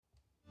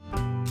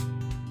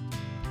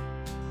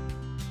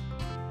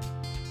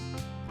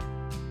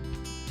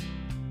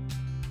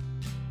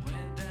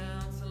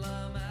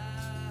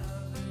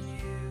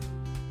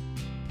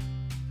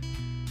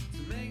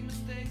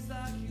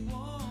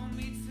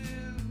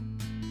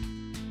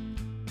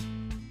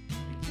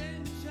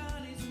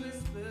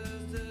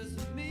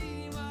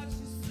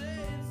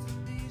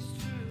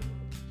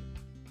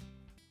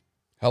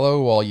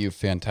Hello, all you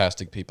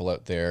fantastic people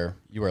out there.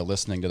 You are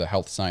listening to the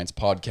Health Science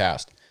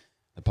Podcast,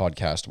 the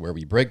podcast where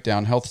we break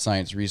down health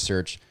science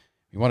research.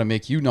 We want to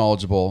make you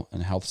knowledgeable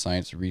and health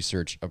science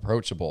research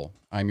approachable.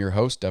 I'm your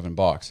host, Devin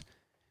Box.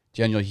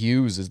 Daniel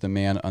Hughes is the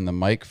man on the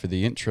mic for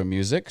the intro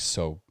music,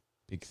 so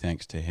big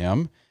thanks to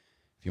him.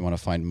 If you want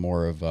to find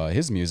more of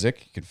his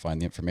music, you can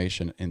find the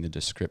information in the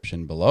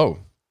description below.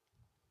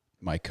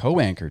 My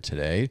co-anchor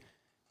today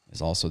is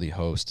also the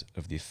host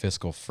of the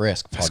Fiscal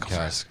Frisk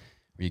podcast,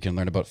 where you can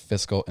learn about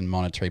fiscal and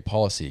monetary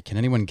policy. Can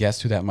anyone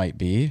guess who that might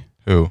be?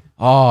 Who?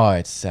 Oh,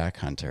 it's Zach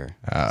Hunter.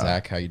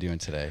 Zach, how you doing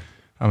today?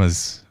 I'm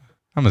as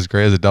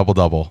great as a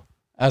double.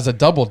 As a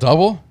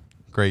double?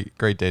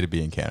 Great day to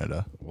be in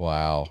Canada.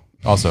 Wow.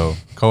 Also,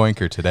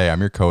 co-anchor today. I'm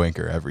your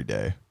co-anchor every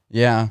day.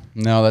 Yeah,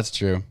 no, that's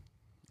true.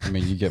 I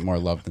mean, you get more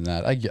love than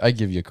that. I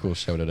give you a cool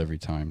shout out every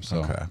time, so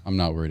okay. I'm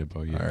not worried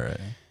about you. All right.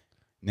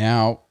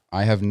 Now,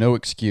 I have no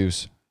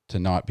excuse to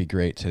not be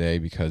great today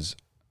because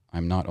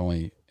I'm not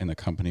only in the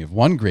company of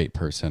one great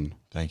person,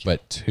 thank you,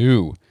 but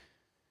two.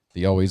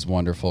 The always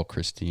wonderful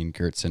Christine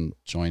Gertzen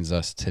joins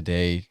us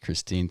today.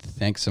 Christine,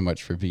 thanks so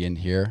much for being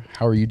here.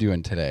 How are you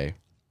doing today?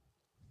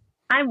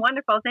 I'm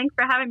wonderful. Thanks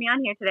for having me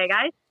on here today,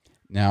 guys.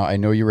 Now, I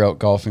know you were out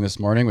golfing this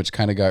morning, which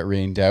kind of got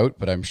rained out,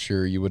 but I'm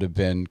sure you would have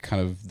been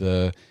kind of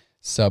the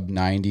sub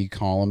 90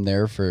 column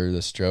there for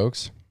the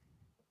strokes.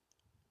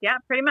 Yeah,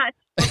 pretty much.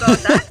 We'll go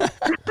with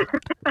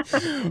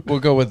that. We'll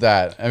go with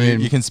that. I mean,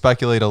 you can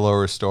speculate a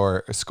lower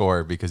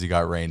score because you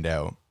got rained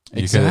out.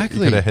 Exactly.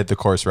 You could have hit the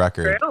course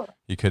record. True.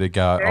 You could have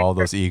got all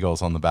those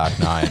eagles on the back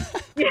nine.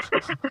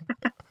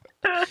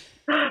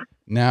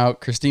 Now,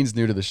 Christine's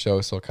new to the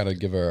show, so I'll kind of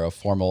give her a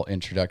formal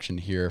introduction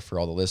here for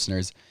all the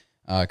listeners.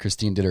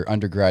 Christine did her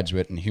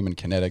undergraduate in human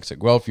kinetics at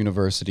Guelph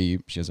University.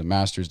 She has a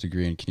master's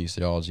degree in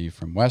kinesiology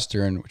from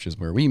Western, which is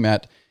where we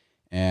met.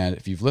 And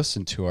if you've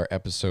listened to our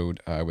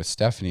episode with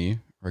Stephanie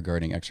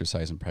regarding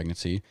exercise and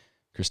pregnancy,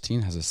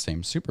 Christine has the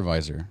same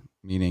supervisor,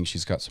 meaning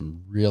she's got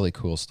some really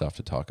cool stuff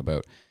to talk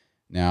about.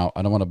 Now,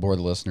 I don't want to bore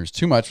the listeners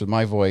too much with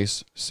my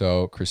voice,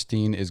 so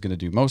Christine is going to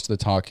do most of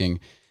the talking.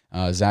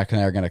 Zach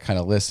and I are going to kind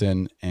of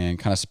listen and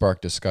kind of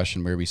spark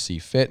discussion where we see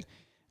fit.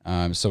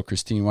 So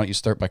Christine, why don't you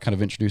start by kind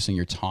of introducing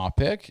your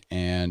topic?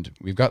 And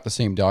we've got the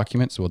same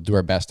document, so we'll do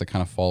our best to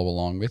kind of follow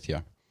along with you.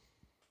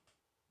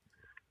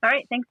 All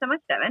right. Thanks so much,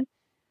 Devin.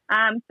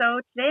 So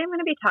today I'm going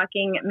to be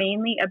talking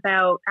mainly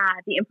about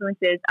the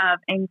influences of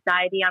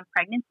anxiety on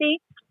pregnancy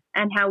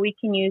and how we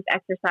can use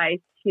exercise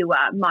to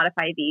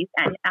modify these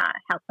and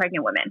help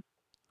pregnant women.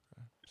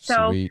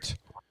 So Sweet.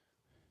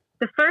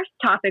 The first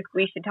topic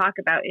we should talk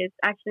about is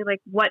actually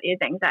like, what is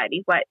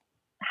anxiety?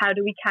 How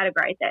do we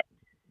categorize it?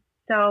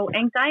 So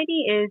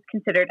anxiety is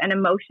considered an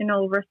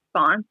emotional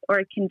response or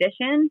a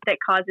condition that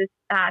causes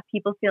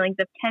people feelings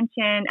of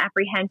tension,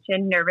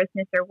 apprehension,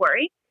 nervousness, or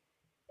worry.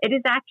 It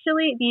is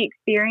actually the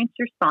experienced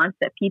response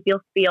that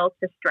people feel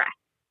to stress.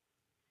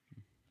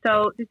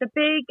 So there's a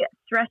big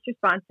stress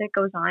response that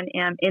goes on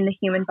in the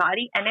human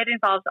body, and it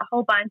involves a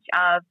whole bunch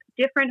of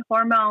different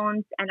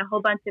hormones and a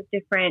whole bunch of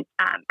different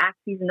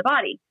axes in the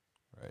body.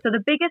 Right. So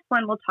the biggest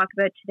one we'll talk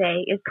about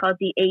today is called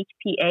the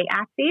HPA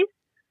axis,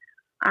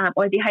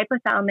 or the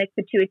hypothalamic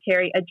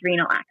pituitary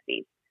adrenal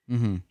axis.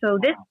 Mm-hmm. So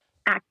this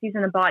axis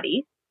in the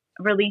body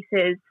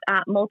releases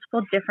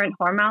multiple different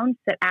hormones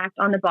that act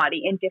on the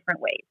body in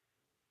different ways.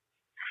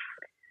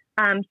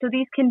 So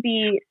these can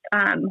be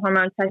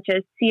hormones such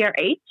as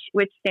CRH,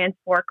 which stands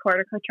for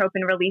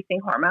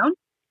corticotropin-releasing hormone.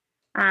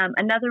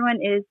 Another one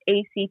is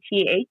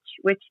ACTH,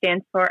 which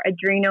stands for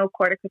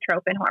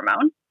adrenocorticotropin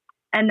hormone.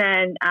 And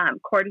then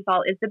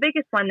cortisol is the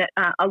biggest one that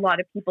a lot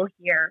of people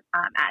hear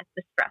as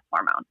the stress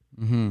hormone.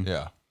 Mm-hmm.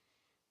 Yeah.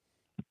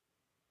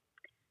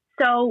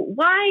 So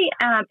why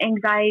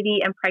anxiety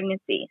and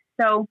pregnancy?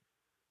 So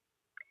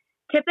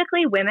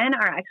typically, women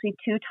are actually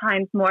 2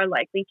 times more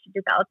likely to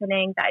develop an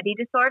anxiety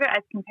disorder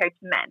as compared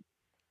to men.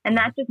 And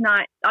that does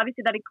not,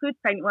 obviously that includes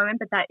pregnant women,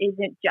 but that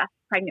isn't just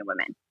pregnant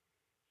women.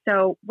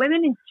 So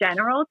women in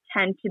general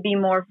tend to be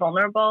more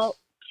vulnerable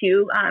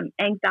to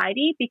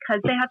anxiety because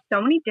they have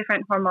so many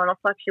different hormonal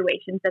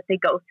fluctuations that they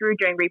go through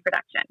during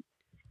reproduction.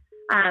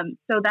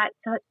 So that's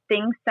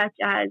things such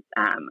as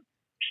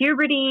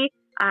puberty,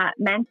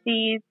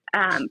 menses,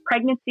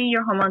 pregnancy,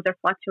 your hormones are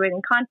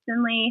fluctuating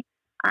constantly,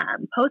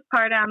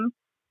 postpartum,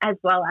 as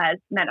well as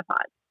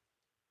menopause.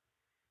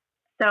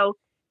 So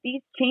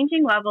these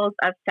changing levels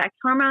of sex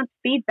hormones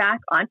feed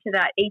back onto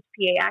that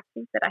HPA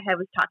axis that I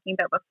was talking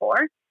about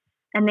before,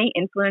 and they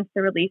influence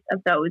the release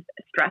of those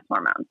stress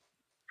hormones.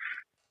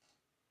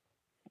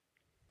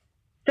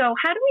 So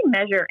how do we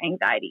measure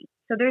anxiety?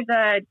 So there's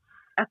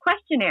a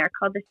questionnaire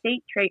called the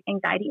State Trait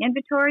Anxiety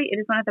Inventory. It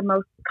is one of the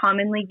most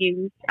commonly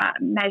used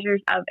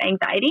measures of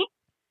anxiety.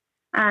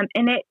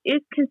 And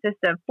it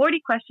consists of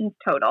 40 questions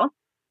total,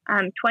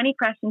 20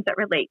 questions that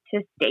relate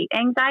to state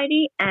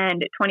anxiety,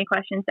 and 20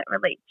 questions that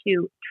relate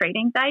to trait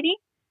anxiety.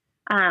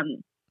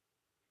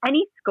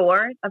 Any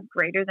score of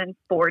greater than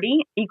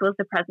 40 equals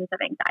the presence of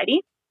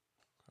anxiety.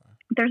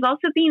 There's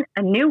also been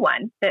a new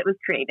one that was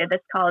created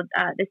that's called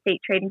the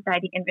State Trait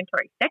Anxiety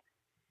Inventory 6,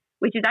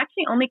 which is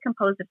actually only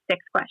composed of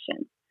 6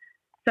 questions.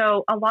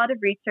 So a lot of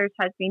research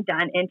has been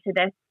done into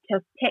this to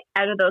pick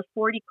out of those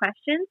 40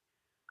 questions,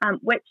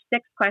 which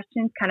 6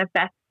 questions kind of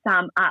best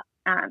sum up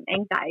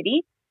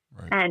anxiety.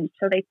 Right. And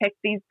so they picked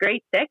these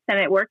great 6, and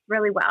it works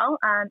really well.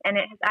 And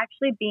it has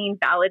actually been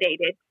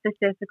validated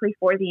specifically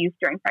for the use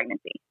during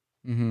pregnancy,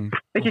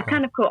 which is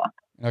kind of cool.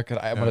 Okay,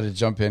 I wanted to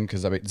jump in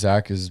because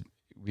Zach is.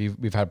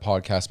 We've had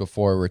podcasts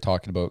before. We're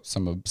talking about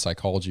some of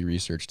psychology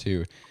research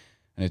too,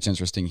 and it's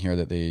interesting here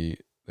that the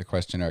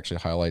questionnaire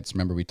actually highlights.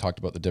 Remember, we talked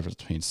about the difference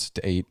between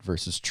state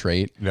versus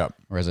trait. Yeah.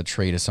 Whereas a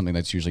trait is something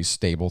that's usually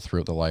stable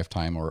throughout the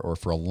lifetime or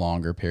for a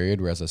longer period,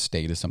 whereas a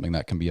state is something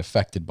that can be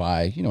affected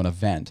by an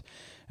event.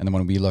 And the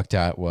one we looked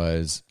at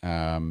was,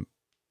 I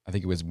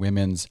think it was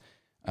women's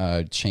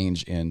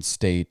change in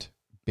state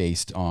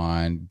based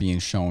on being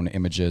shown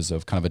images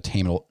of kind of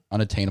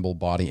unattainable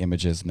body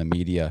images in the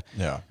media,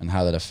 and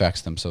how that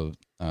affects them. So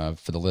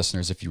for the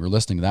listeners, if you were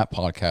listening to that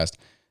podcast,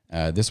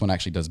 this one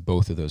actually does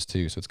both of those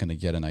too. So it's going to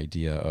get an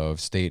idea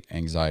of state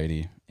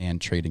anxiety and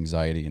trait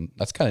anxiety. And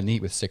that's kind of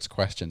neat with 6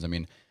 questions. I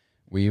mean,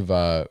 we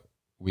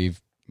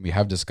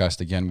have discussed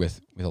again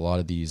with a lot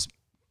of these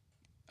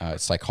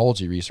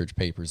psychology research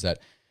papers that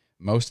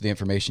most of the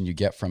information you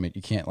get from it,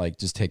 you can't like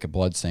just take a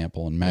blood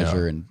sample and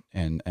measure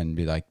and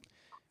be like,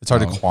 it's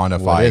hard to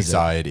quantify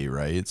anxiety,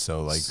 right?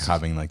 So like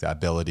having like the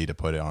ability to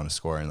put it on a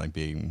score and like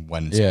being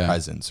when it's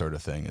present sort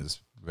of thing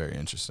is very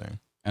interesting.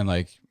 And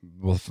like,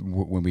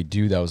 when we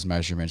do those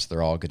measurements,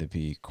 they're all going to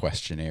be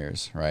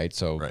questionnaires, right?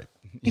 So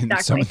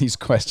Exactly. some of these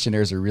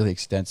questionnaires are really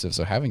extensive.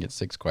 So having it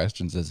 6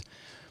 questions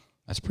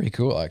that's pretty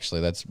cool.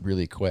 Actually, that's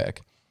really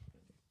quick.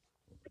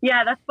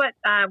 Yeah, that's what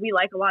we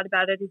like a lot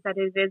about it, is that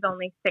it is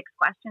only 6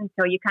 questions.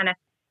 So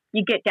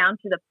you get down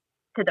to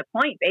the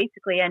point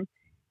basically. And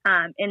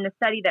in the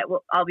study that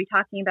I'll be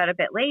talking about a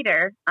bit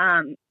later,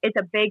 it's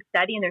a big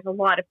study and there's a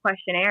lot of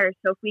questionnaires.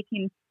 So if we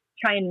can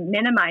try and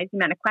minimize the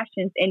amount of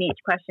questions in each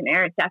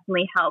questionnaire, it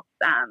definitely helps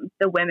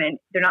the women.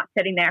 They're not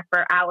sitting there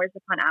for hours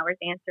upon hours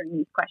answering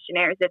these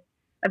questionnaires. It's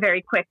a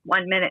very quick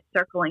 1 minute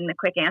circling the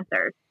quick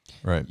answers.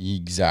 Right.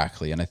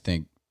 Exactly. And I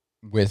think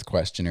with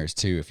questionnaires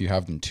too, if you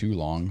have them too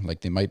long,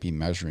 like they might be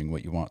measuring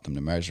what you want them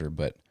to measure,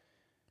 but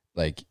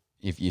like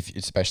if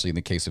especially in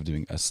the case of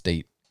doing a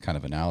state kind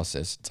of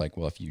analysis, it's like,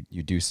 well, if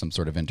you do some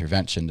sort of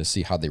intervention to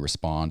see how they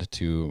respond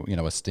to,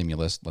 a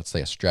stimulus, let's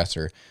say a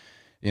stressor,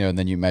 and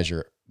then you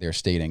measure their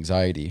state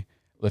anxiety.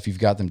 Well, if you've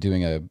got them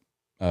doing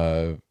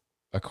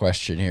a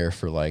questionnaire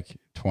for like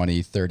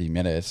 20, 30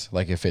 minutes,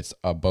 like if it's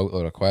a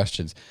boatload of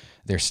questions,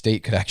 their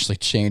state could actually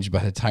change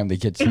by the time they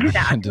get to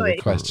the end of the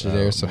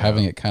questionnaire. So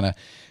having it kind of,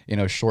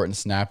 short and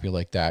snappy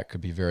like that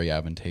could be very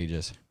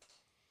advantageous.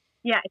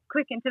 Yeah, it's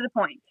quick and to the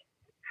point.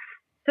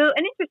 So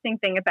an interesting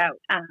thing about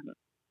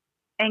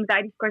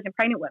anxiety scores in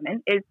pregnant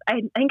women is, I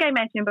think I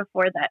mentioned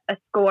before that a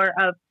score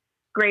of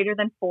greater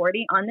than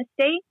 40 on the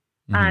state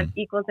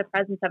equals the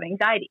presence of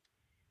anxiety.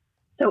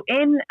 So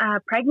in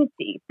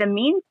pregnancy, the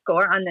mean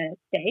score on the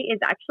state is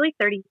actually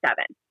 37,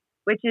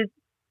 which is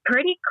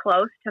pretty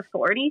close to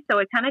 40. So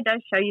it kind of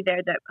does show you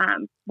there that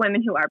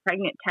women who are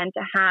pregnant tend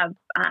to have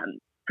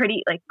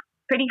pretty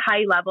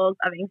high levels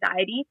of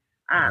anxiety,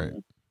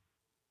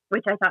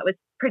 which I thought was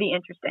pretty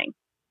interesting.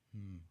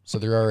 So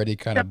they're already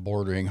kind of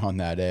bordering on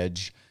that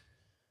edge.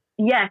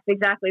 Yes,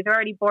 exactly. They're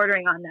already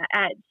bordering on that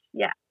edge.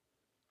 Yeah.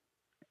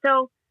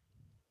 So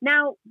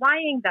now, why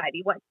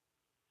anxiety?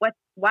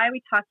 Why are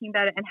we talking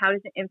about it, and how does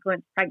it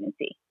influence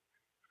pregnancy?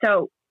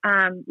 So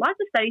lots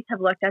of studies have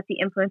looked at the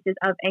influences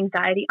of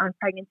anxiety on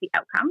pregnancy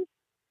outcomes.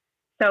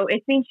 So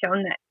it's been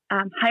shown that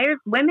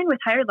women with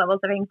higher levels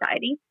of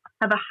anxiety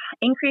have an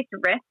increased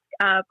risk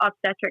of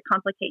obstetric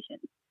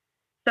complications.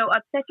 So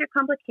obstetric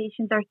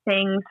complications are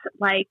things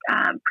like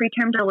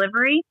preterm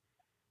delivery,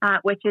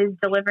 which is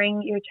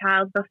delivering your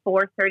child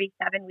before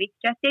 37 weeks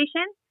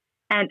gestation.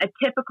 And a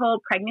typical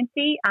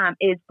pregnancy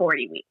is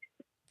 40 weeks.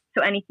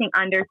 So anything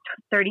under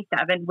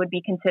 37 would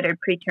be considered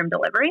preterm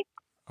delivery.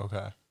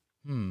 Okay.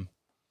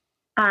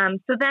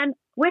 So then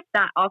with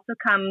that also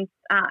comes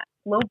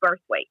low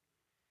birth weight.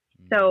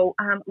 So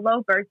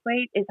low birth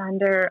weight is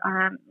under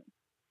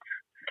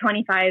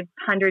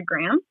 2,500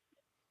 grams.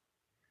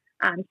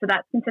 So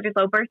that's considered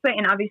low birth weight.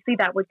 And obviously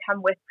that would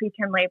come with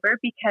preterm labor,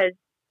 because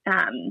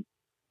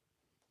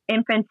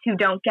infants who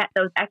don't get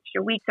those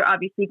extra weeks are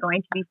obviously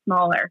going to be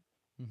smaller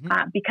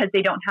because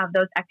they don't have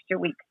those extra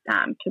weeks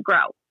to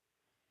grow.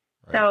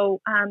 Right.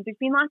 So there's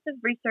been lots of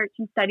research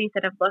and studies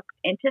that have looked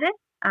into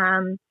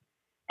this.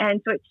 And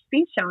so it's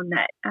been shown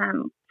that,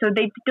 so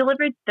they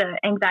delivered the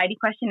anxiety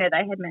questionnaire that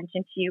I had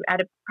mentioned to you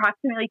at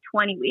approximately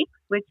 20 weeks,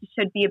 which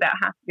should be about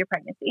half of your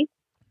pregnancy.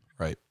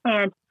 Right.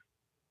 And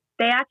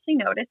they actually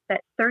noticed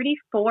that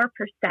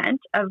 34%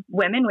 of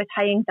women with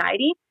high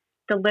anxiety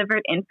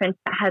delivered infants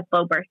that had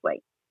low birth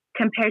weight,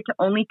 compared to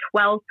only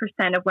 12%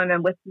 of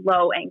women with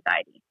low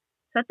anxiety.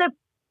 So that's a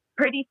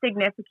pretty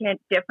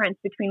significant difference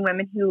between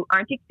women who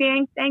aren't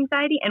experiencing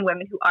anxiety and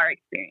women who are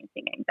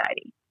experiencing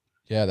anxiety.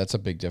 Yeah, that's a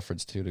big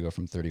difference too, to go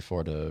from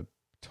 34 to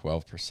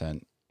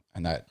 12%.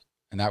 And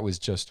that was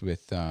just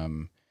with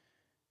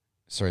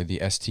Sorry, the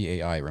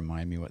STAI,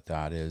 remind me what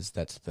that is.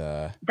 That's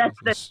the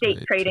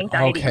state trait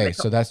anxiety. Okay,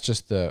 so that's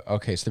just so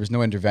there's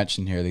no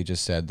intervention here. They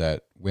just said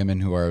that women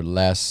who are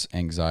less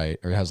anxiety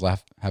or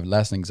have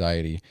less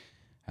anxiety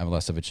have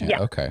less of a chance.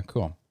 Yeah. Okay,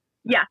 cool.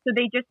 Yeah, so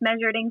they just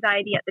measured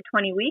anxiety at the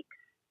 20 weeks,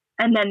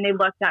 and then they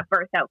looked at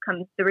birth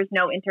outcomes. There was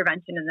no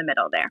intervention in the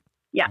middle there.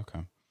 Yeah.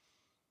 Okay.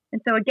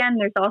 And so again,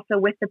 there's also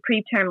with the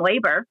preterm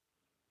labor,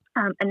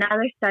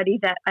 another study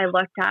that I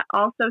looked at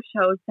also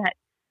shows that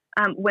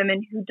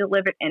women who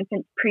delivered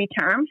infants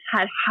preterm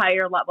had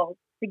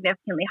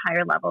significantly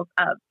higher levels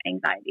of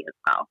anxiety as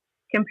well,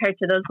 compared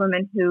to those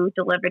women who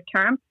delivered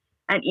term.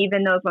 And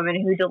even those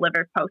women who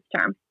delivered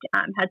post-term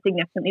had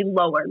significantly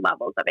lower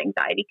levels of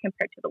anxiety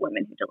compared to the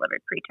women who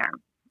delivered preterm.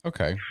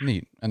 Okay,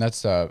 neat. And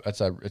it's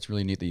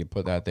really neat that you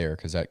put that there,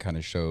 because that kind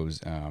of shows,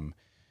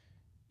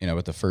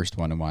 with the first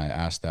one, and why I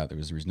asked that, there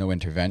was no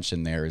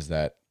intervention there, is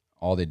that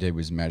all they did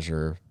was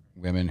measure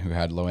women who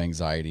had low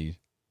anxiety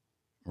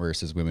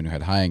versus women who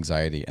had high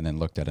anxiety, and then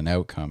looked at an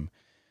outcome.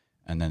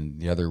 And then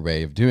the other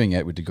way of doing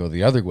it would to go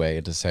the other way,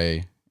 to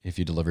say, if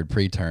you delivered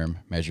preterm,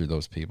 measure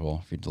those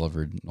people. If you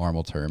delivered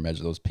normal term,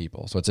 measure those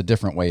people. So it's a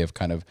different way of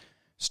kind of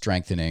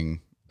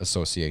strengthening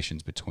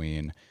associations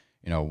between,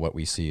 what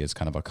we see as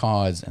kind of a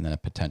cause and then a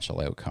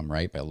potential outcome,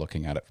 right? By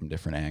looking at it from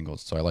different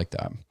angles. So I like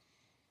that.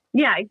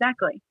 Yeah,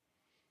 exactly.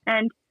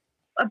 And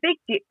a big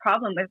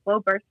problem with low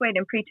birth weight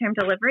and preterm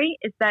delivery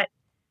is that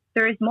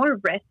there is more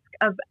risk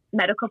of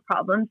medical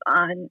problems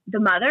on the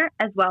mother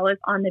as well as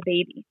on the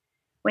baby.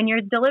 When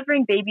you're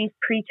delivering babies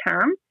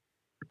preterm,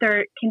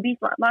 there can be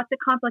lots of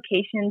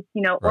complications,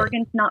 right.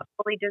 Organs not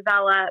fully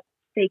developed,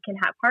 they can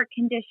have heart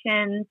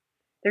conditions.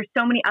 There's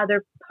so many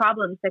other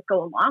problems that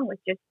go along with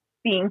just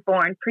being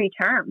born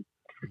preterm.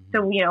 Mm-hmm.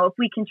 So, if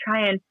we can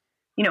try and,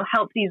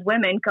 help these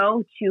women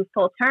go to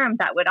full term,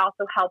 that would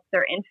also help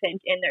their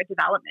infant in their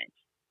development.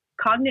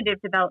 Cognitive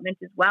development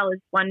as well is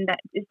one that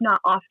is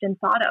not often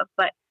thought of,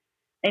 but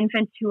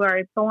infants who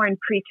are born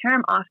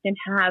preterm often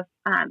have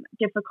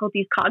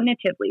difficulties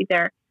cognitively.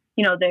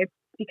 They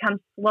become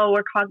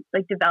slower,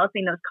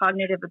 developing those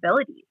cognitive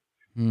abilities.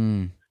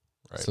 Right.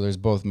 So there's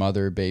both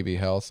mother, baby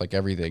health, like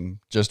everything,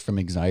 just from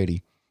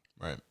anxiety.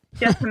 Right.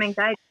 Just from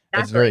anxiety.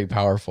 Exactly. That's very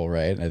powerful,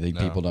 right? I think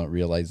people don't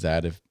realize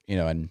that,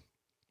 and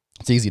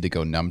it's easy to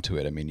go numb to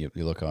it. I mean, you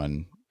look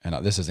on,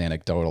 and this is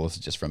anecdotal, this is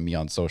just from me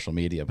on social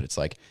media, but it's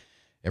like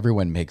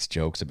everyone makes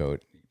jokes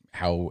about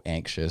how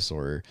anxious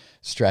or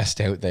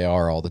stressed out they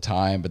are all the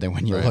time. But then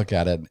when you look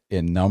at it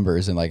in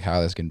numbers and like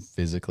how this can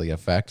physically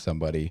affect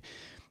somebody,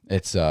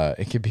 it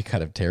can be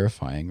kind of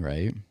terrifying,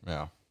 right?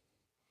 Yeah.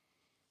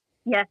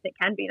 Yes, it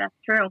can be. That's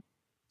true.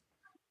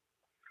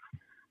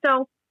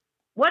 So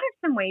what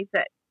are some ways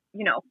that,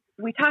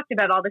 we talked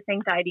about all this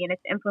anxiety and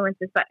its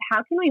influences, but how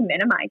can we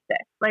minimize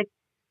this? Like,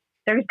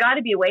 there's got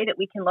to be a way that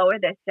we can lower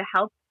this to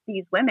help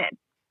these women.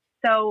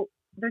 So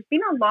there's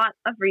been a lot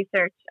of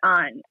research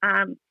on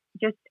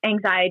just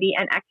anxiety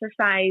and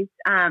exercise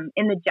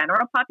in the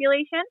general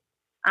population,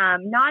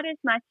 not as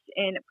much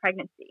in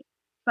pregnancy.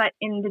 But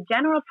in the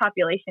general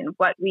population,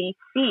 what we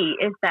see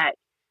is that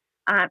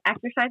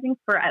exercising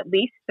for at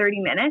least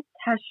 30 minutes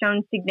has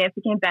shown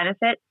significant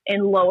benefits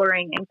in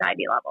lowering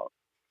anxiety levels.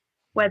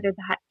 Whether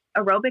that's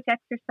aerobic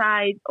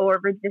exercise or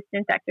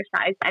resistance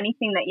exercise,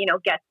 anything that,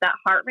 gets that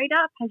heart rate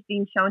up has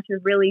been shown to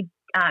really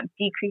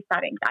decrease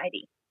that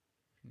anxiety.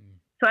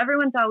 So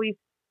everyone's always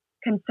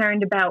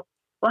concerned about,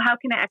 well, how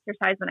can I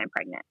exercise when I'm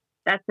pregnant?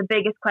 That's the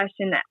biggest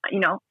question that,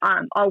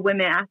 all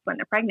women ask when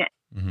they're pregnant.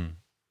 Mm-hmm.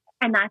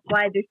 And that's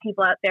why there's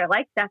people out there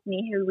like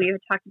Stephanie, who we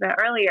talked about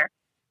earlier,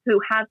 who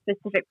have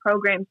specific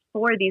programs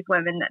for these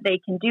women that they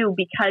can do,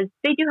 because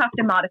they do have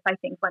to modify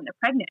things when they're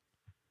pregnant.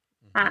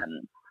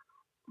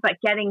 But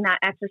getting that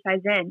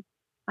exercise in,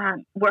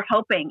 we're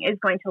hoping is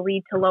going to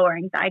lead to lower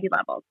anxiety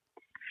levels.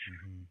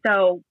 Mm-hmm.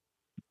 So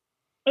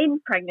in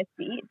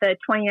pregnancy, the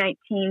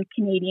 2019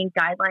 Canadian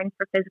Guidelines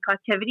for Physical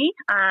Activity,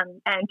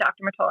 and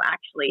Dr. Mottola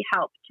actually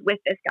helped with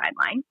this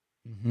guideline.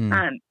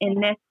 Mm-hmm. In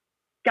this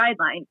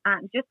guideline,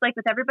 just like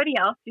with everybody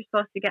else, you're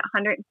supposed to get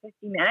 150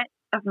 minutes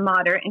of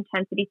moderate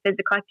intensity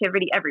physical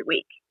activity every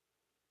week.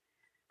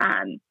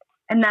 And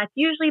that's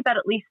usually about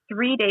at least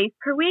 3 days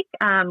per week.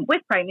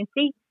 With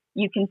pregnancy,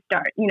 you can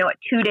start, at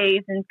 2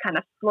 days and kind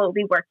of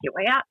slowly work your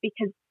way up,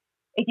 because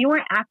if you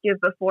weren't active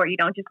before, you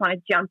don't just want to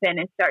jump in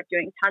and start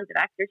doing tons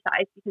of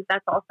exercise, because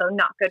that's also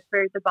not good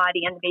for the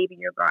body and the baby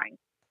you're growing.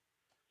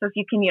 So if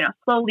you can,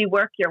 slowly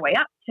work your way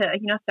up to,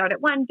 start at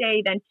 1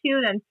 day, then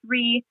 2, then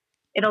 3,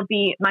 it'll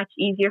be much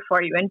easier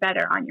for you and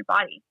better on your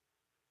body.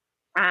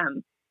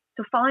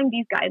 So following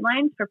these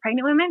guidelines for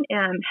pregnant women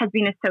has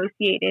been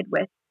associated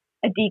with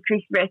a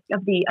decreased risk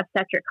of the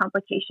obstetric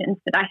complications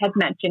that I had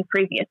mentioned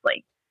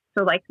previously.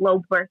 So like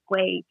low birth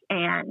weight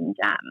and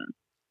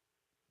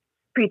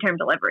preterm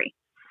delivery,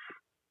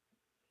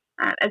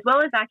 as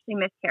well as actually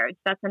miscarriage.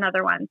 That's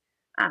another one.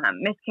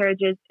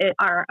 Miscarriages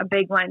are a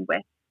big one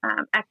with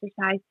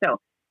exercise. So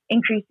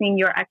increasing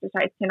your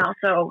exercise can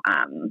also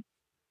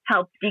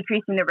help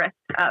decreasing the risk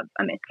of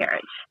a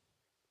miscarriage.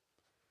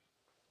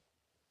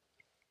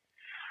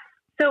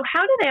 So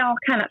how do they all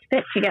kind of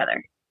fit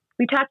together?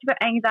 We talked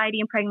about anxiety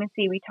in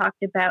pregnancy. We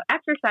talked about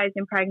exercise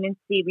in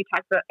pregnancy. We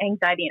talked about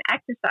anxiety and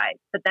exercise.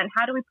 But then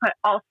how do we put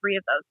all three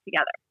of those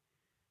together?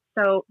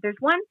 So there's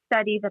one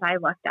study that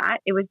I looked at.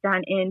 It was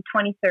done in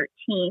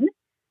 2013.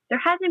 There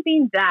hasn't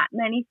been that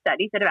many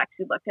studies that have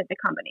actually looked at the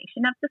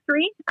combination of the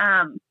three.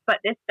 But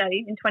this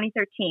study in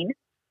 2013,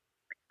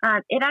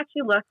 it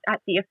actually looked at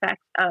the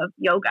effects of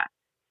yoga.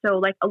 So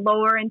like a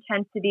lower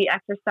intensity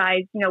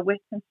exercise,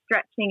 with some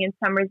stretching and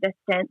some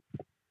resistance.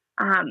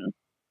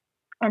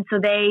 And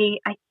so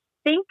I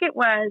think it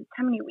was,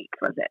 how many weeks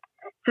was it?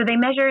 So they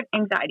measured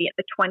anxiety at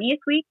the 20th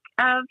week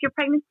of your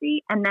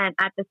pregnancy and then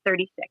at the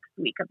 36th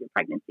week of your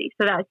pregnancy.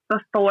 So that's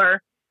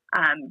before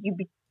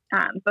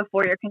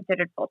before you're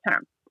considered full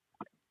term.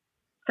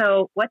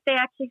 So what they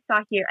actually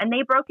saw here, and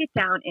they broke it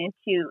down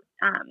into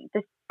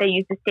they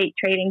used the state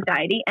trait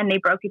anxiety, and they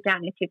broke it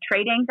down into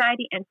trait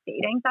anxiety and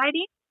state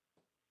anxiety.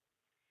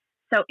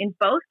 So in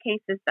both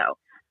cases, though,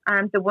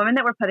 the women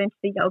that were put into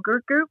the yoga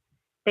group,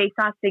 they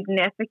saw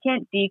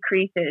significant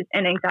decreases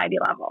in anxiety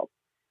levels.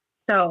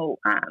 So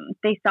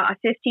they saw a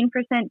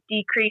 15%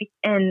 decrease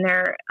in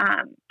their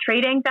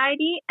trait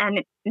anxiety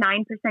and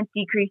 9%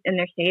 decrease in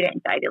their state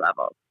anxiety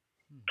levels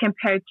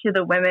compared to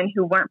the women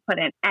who weren't put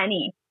in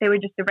any. They were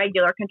just a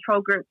regular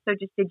control group, so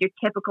just did your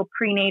typical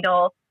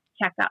prenatal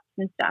checkups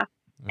and stuff.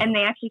 Yeah. And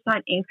they actually saw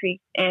an increase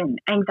in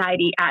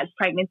anxiety as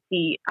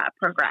pregnancy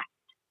progressed.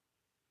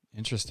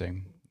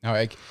 Interesting. Now,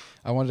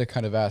 I wanted to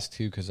kind of ask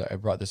too, because I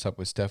brought this up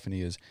with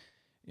Stephanie, is,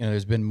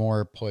 there's been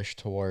more push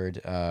toward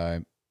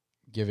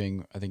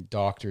giving, I think,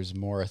 doctors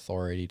more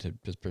authority to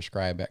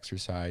prescribe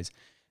exercise.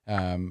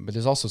 But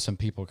there's also some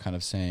people kind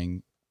of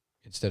saying,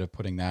 instead of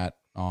putting that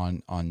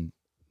on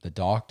the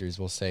doctors,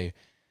 we'll say,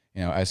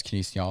 as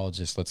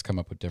kinesiologists, let's come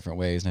up with different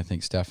ways. And I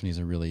think Stephanie's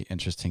a really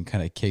interesting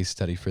kind of case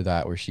study for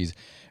that, where she's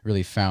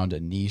really found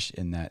a niche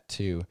in that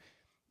too.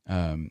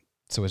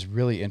 So it's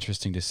really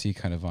interesting to see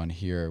kind of on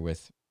here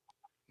with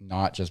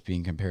not just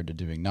being compared to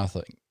doing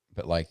nothing,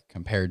 but like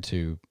compared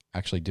to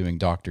actually doing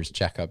doctor's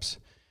checkups,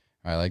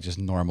 right? Like just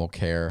normal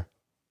care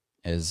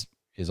is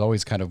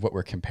always kind of what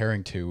we're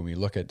comparing to when we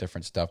look at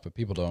different stuff, but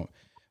people don't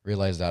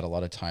realize that a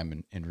lot of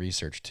time in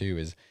research too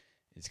is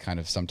kind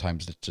of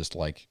sometimes it's just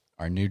like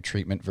our new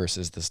treatment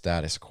versus the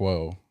status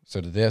quo.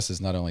 So to this is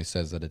not only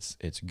says that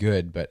it's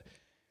good, but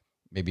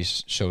maybe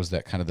shows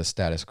that kind of the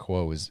status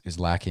quo is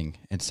lacking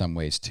in some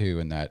ways too,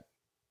 and that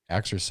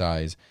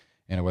exercise,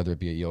 whether it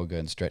be a yoga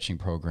and stretching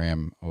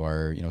program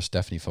or,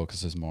 Stephanie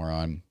focuses more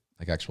on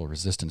like actual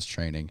resistance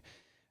training,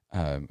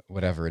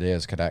 whatever it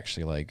is, could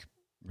actually like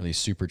really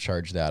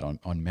supercharge that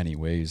on many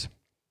ways.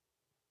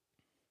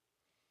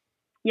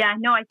 Yeah,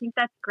 no, I think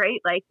that's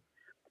great. Like,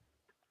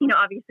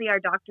 obviously our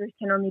doctors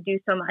can only do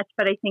so much,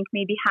 but I think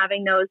maybe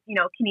having those,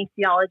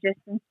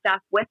 kinesiologists and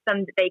stuff with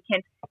them that they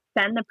can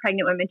send the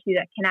pregnant women to,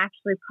 that can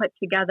actually put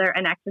together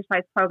an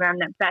exercise program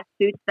that best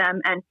suits them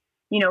and,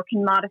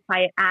 can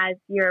modify it as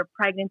your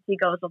pregnancy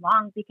goes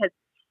along, because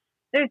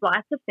there's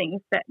lots of things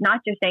that,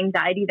 not just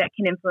anxiety, that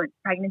can influence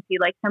pregnancy.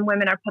 Like some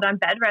women are put on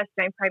bed rest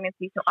during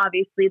pregnancy, so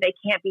obviously they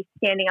can't be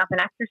standing up and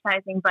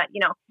exercising, but,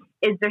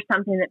 is there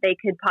something that they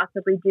could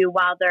possibly do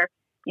while they're,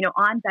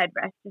 on bed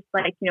rest, just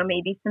like,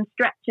 maybe some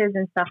stretches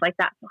and stuff like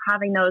that. So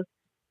having those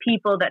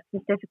people that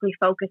specifically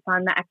focus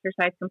on the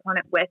exercise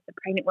component with the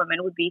pregnant woman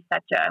would be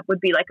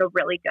like a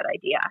really good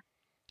idea.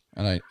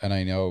 And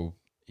I know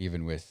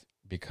even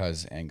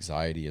because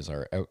anxiety is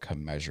our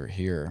outcome measure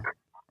here,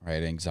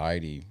 right?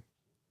 Anxiety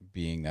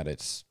being that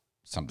it's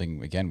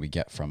something, again, we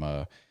get from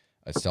a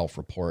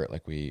self-report,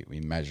 like we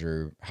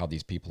measure how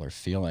these people are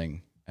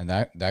feeling, and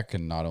that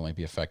can not only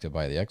be affected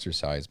by the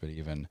exercise, but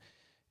even,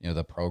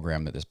 the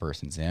program that this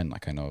person's in.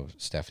 Like I know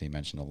Stephanie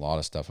mentioned a lot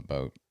of stuff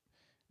about,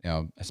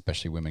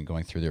 especially women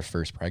going through their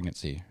first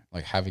pregnancy,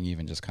 like having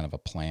even just kind of a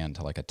plan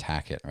to like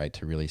attack it, right?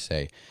 To really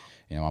say,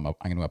 I'm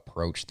going to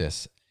approach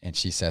this. And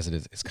she says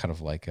it's kind of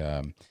like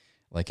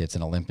it's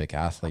an Olympic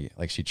athlete.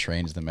 Like she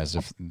trains them as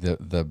if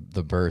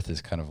the birth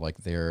is kind of like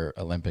their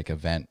Olympic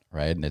event,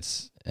 right? And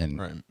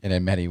and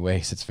in many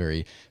ways it's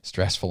very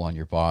stressful on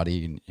your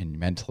body and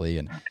mentally,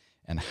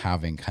 and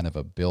having kind of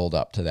a build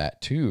up to that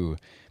too,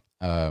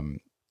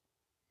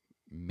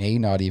 may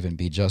not even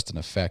be just an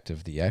effect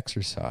of the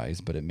exercise,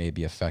 but it may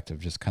be effect of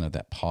just kind of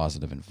that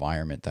positive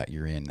environment that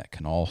you're in that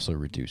can also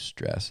reduce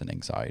stress and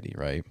anxiety,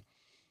 right?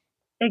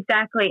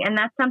 Exactly. And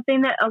that's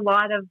something that a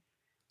lot of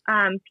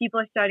people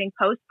are starting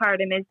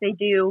postpartum is they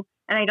do,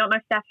 and I don't know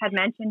if Steph had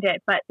mentioned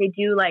it, but they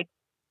do like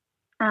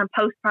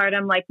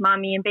postpartum, like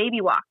mommy and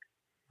baby walks.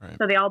 Right.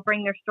 So they all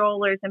bring their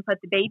strollers and put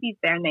the babies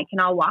there and they can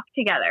all walk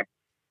together.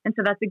 And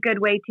so that's a good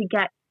way to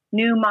get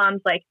new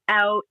moms like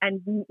out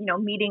and,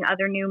 meeting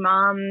other new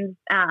moms,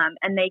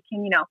 and they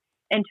can,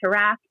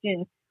 interact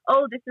and,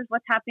 oh, this is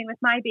what's happening with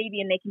my baby.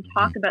 And they can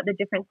talk about the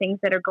different things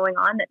that are going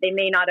on that they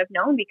may not have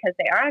known because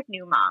they are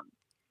new moms.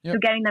 Yep. So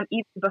getting them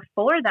even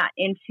before that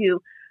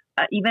into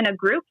even a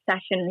group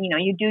session,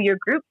 you do your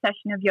group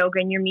session of yoga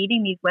and you're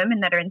meeting these women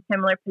that are in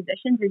similar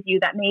positions as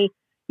you that may,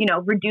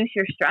 reduce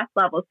your stress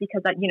levels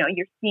because,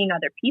 you're seeing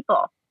other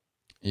people.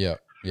 Yeah.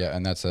 Yeah,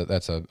 and that's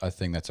a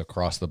thing that's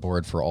across the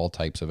board for all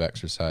types of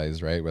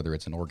exercise, right? Whether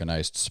it's an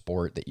organized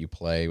sport that you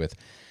play with,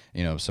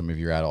 some of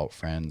your adult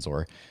friends,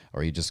 or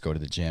you just go to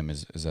the gym,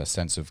 is a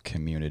sense of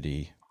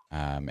community,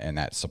 and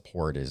that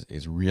support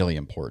is really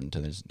important.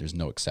 And there's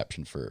no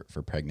exception for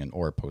pregnant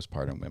or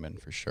postpartum women,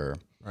 for sure.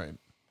 Right.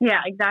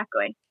 Yeah,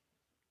 exactly.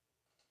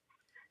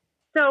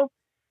 So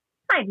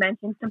I'd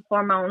mentioned some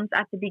hormones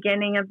at the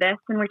beginning of this,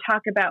 and we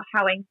talk about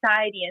how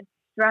anxiety and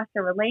stress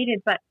are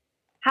related, but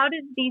how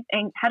does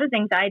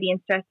anxiety and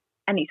stress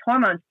and these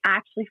hormones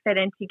actually fit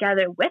in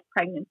together with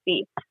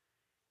pregnancy?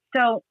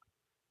 So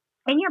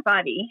in your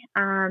body,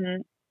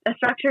 a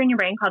structure in your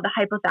brain called the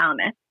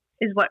hypothalamus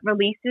is what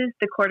releases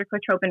the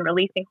corticotropin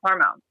releasing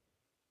hormone.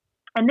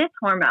 And this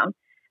hormone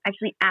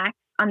actually acts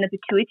on the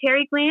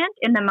pituitary gland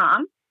in the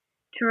mom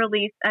to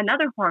release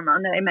another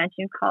hormone that I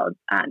mentioned called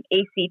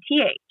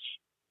ACTH.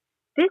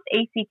 This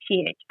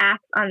ACTH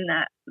acts on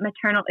the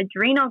maternal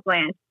adrenal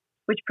gland,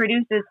 which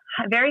produces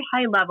very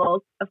high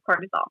levels of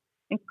cortisol.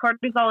 And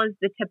cortisol is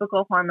the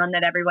typical hormone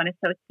that everyone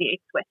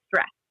associates with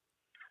stress.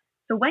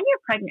 So when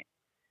you're pregnant,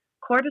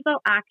 cortisol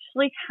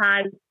actually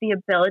has the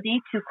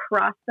ability to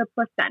cross the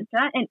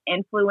placenta and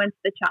influence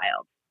the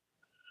child.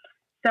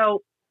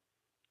 So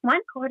when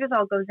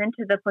cortisol goes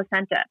into the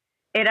placenta,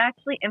 it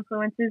actually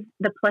influences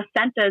the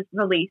placenta's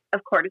release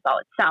of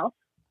cortisol itself,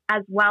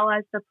 as well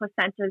as the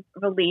placenta's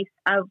release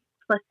of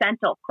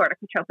placental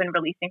corticotropin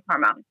releasing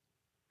hormone.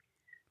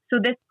 So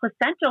this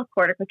placental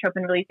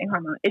corticotropin releasing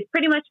hormone is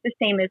pretty much the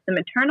same as the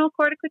maternal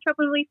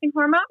corticotropin releasing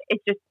hormone.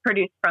 It's just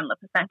produced from the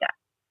placenta.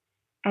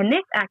 And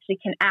this actually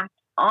can act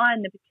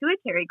on the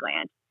pituitary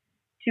gland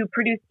to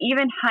produce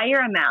even higher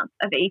amounts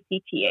of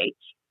ACTH,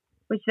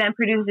 which then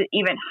produces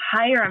even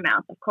higher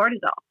amounts of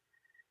cortisol.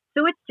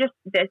 So it's just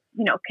this,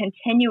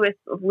 continuous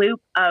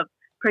loop of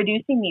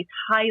producing these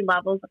high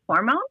levels of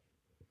hormones.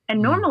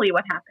 And normally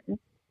what happens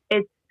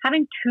is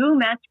having too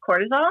much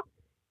cortisol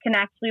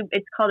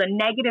it's called a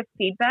negative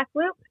feedback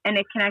loop, and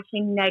it can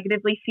actually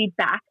negatively feed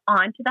back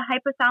onto the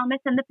hypothalamus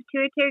and the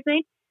pituitary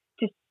gland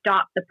to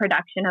stop the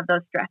production of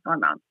those stress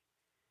hormones.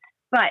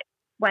 But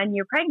when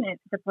you're pregnant,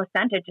 the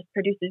placenta just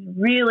produces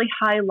really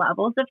high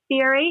levels of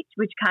CRH,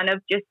 which kind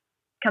of just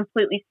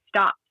completely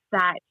stops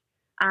that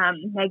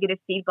negative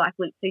feedback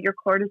loop. So your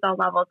cortisol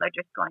levels are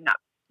just going up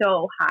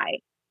so high.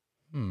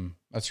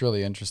 That's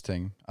really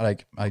interesting. I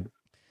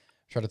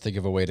try to think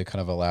of a way to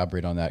kind of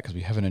elaborate on that, because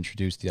we haven't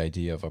introduced the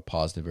idea of a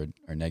positive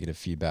or negative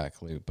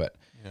feedback loop. But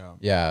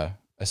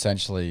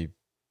essentially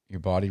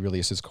your body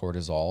releases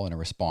cortisol in a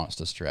response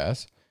to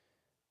stress,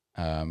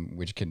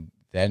 which can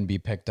then be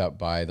picked up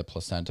by the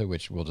placenta,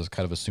 which we'll just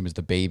kind of assume is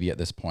the baby at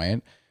this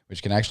point,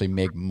 which can actually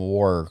make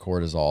more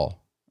cortisol.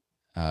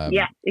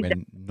 Exactly.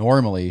 When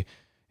normally,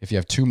 if you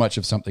have too much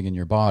of something in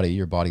your body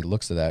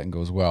looks at that and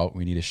goes, well,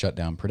 we need to shut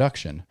down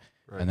production.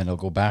 Right. And then it'll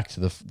go back to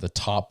the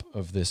top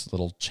of this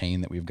little chain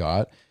that we've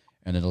got,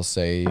 and it'll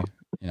say,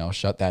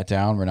 shut that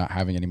down. We're not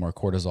having any more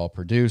cortisol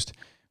produced.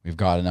 We've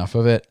got enough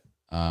of it.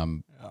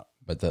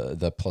 But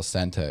the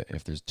placenta,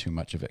 if there's too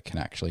much of it, can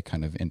actually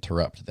kind of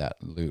interrupt that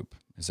loop.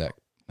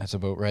 That's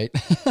about right?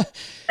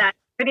 That's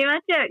pretty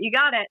much it. You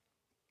got it.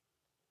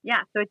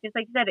 Yeah. So it's just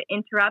like you said, it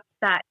interrupts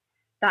that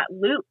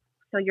loop.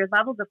 So your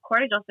levels of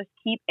cortisol just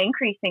keep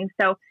increasing.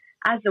 So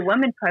as the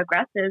woman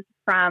progresses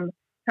from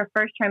her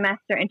first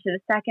trimester into the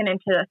second,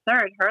 into the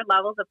third, her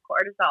levels of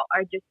cortisol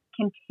are just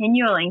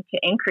continuing to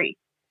increase,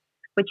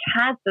 which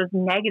has those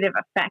negative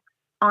effects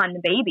on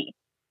the baby.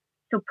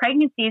 So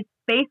pregnancy is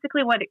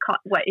basically what it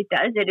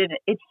does. It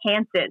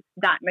enhances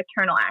that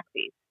maternal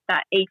axis,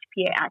 that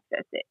HPA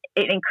axis.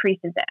 It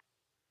increases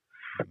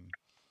it.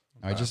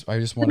 I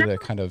just wanted to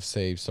kind of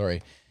say,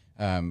 sorry,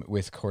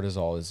 with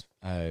cortisol is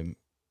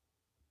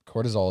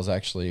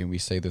actually, and we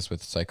say this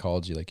with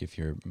psychology, like if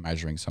you're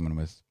measuring someone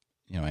with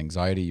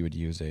anxiety, you would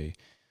use the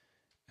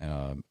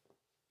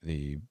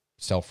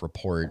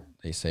self-report.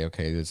 They say,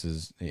 okay,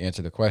 they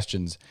answer the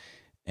questions,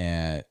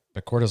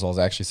 but cortisol is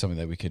actually something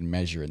that we can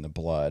measure in the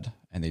blood,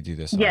 and they do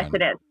this it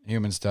is.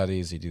 Human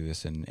studies. They do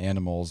this in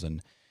animals,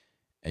 and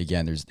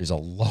again, there's a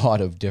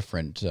lot of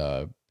different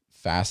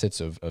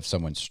facets of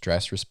someone's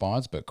stress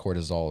response, but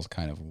cortisol is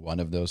kind of one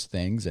of those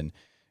things. And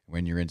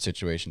when you're in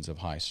situations of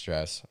high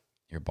stress,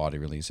 your body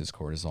releases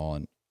cortisol.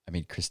 And I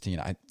mean,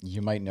 Christine,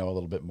 you might know a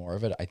little bit more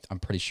of it. I'm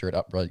pretty sure it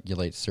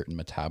upregulates certain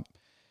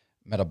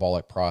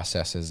metabolic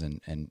processes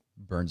and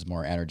burns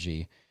more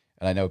energy.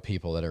 And I know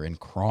people that are in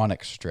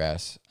chronic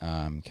stress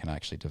can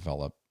actually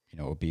develop,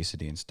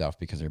 obesity and stuff,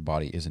 because their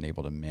body isn't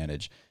able to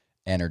manage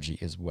energy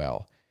as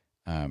well.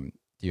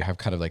 Do you have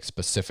kind of like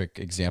specific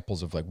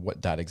examples of like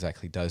what that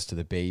exactly does to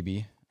the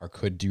baby, or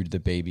could do to the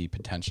baby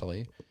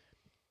potentially?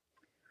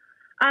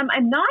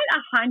 I'm not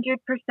 100%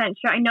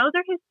 sure. I know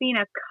there has been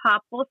a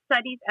couple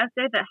studies out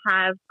there that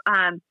have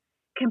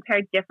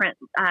compared different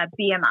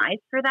BMIs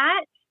for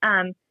that.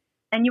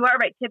 And you are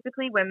right.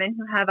 Typically, women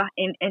who have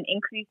an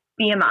increased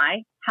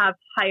BMI have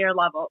higher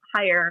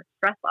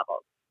stress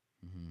levels.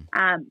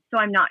 Mm-hmm. So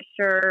I'm not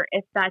sure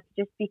if that's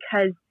just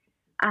because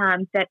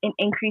that an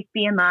increased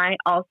BMI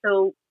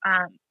also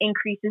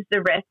increases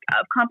the risk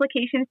of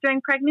complications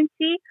during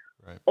pregnancy,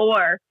 right.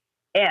 Or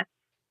if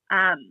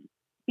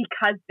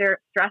because their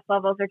stress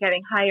levels are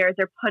getting higher,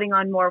 they're putting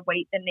on more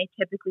weight than they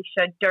typically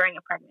should during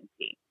a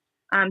pregnancy.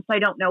 So I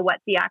don't know what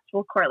the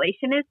actual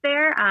correlation is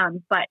there,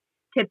 but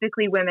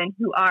typically women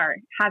who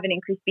have an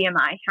increased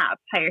BMI have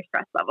higher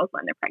stress levels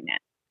when they're pregnant.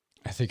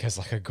 I think as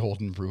like a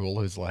golden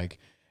rule is like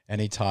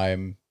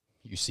anytime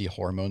you see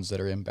hormones that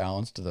are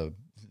imbalanced,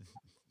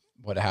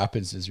 what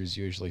happens is there's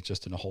usually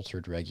just an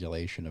altered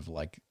regulation of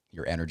like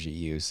your energy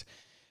use,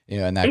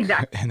 and that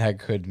exactly. And that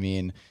could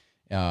mean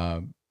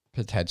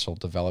potential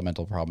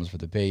developmental problems for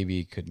the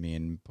baby, could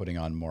mean putting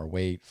on more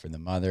weight for the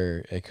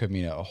mother. It could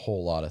mean a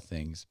whole lot of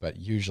things, but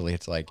usually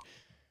it's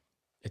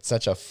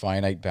such a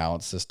finite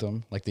balance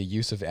system. Like the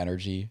use of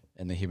energy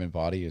in the human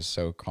body is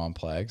so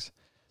complex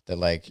that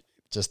like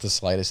just the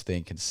slightest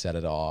thing can set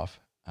it off.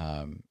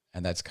 And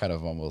that's kind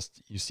of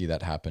almost, you see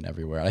that happen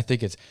everywhere. I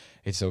think it's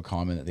so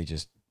common that they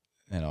just,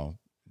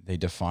 they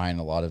define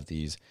a lot of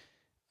these,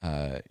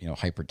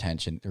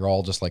 hypertension. They're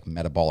all just like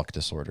metabolic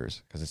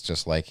disorders because it's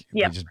just like,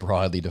 they just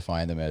broadly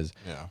define them as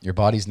your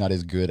body's not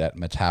as good at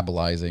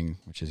metabolizing,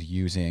 which is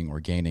using or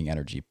gaining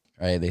energy,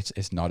 right?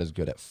 It's not as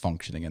good at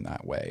functioning in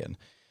that way. And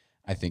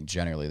I think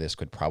generally this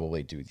could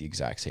probably do the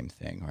exact same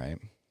thing, right?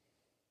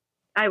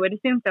 I would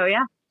assume so,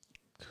 yeah.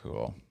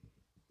 Cool.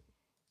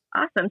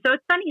 Awesome. So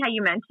it's funny how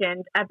you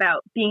mentioned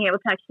about being able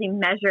to actually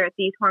measure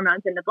these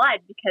hormones in the blood,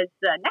 because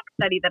the next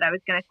study that I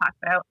was going to talk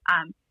about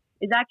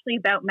is actually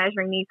about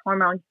measuring these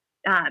hormones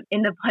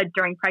in the blood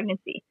during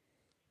pregnancy.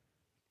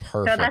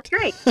 Perfect. So that's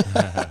great.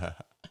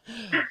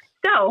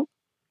 So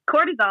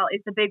cortisol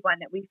is the big one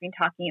that we've been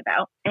talking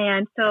about.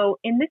 And so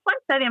in this one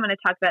study I'm going to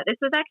talk about, this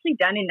was actually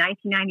done in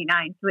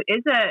 1999. So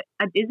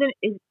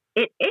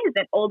it is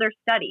an older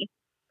study,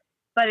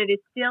 but it is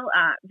still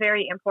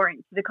very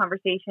important to the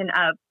conversation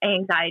of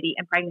anxiety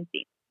and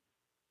pregnancy.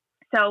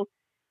 So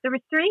there were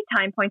 3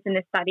 time points in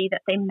this study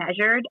that they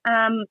measured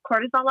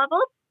cortisol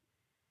levels.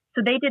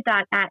 So they did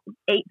that at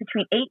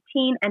between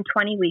 18 and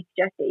 20 weeks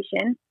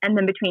gestation, and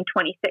then between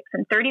 26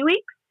 and 30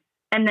 weeks,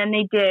 and then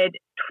they did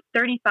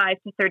 35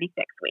 to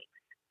 36 weeks.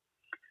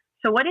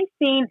 So what is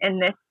seen in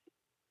this,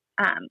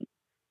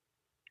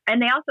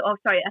 and they also,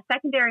 a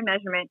secondary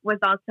measurement was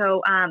also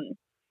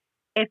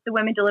if the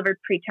women delivered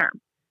preterm.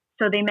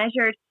 So they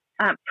measured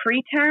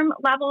preterm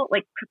level,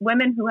 like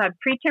women who have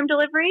preterm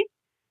deliveries,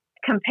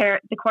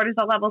 compare the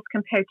cortisol levels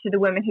compared to the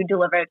women who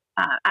delivered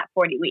at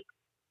 40 weeks.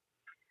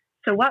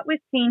 So what was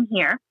seen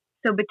here,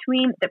 so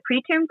between the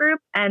preterm group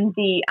and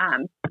the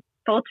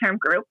full-term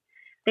group,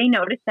 they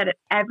noticed that at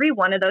every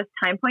one of those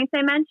time points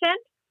I mentioned,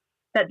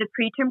 that the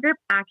preterm group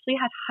actually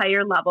had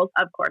higher levels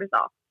of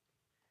cortisol.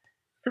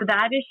 So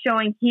that is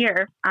showing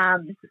here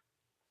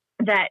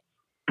that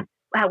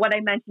what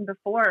I mentioned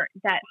before,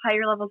 that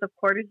higher levels of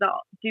cortisol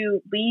do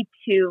lead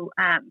to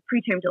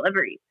preterm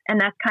deliveries. And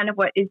that's kind of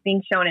what is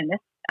being shown in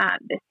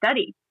this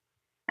study.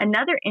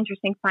 Another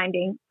interesting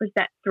finding was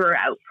that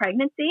throughout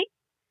pregnancy,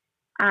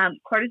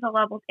 cortisol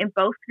levels in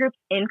both groups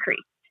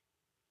increased.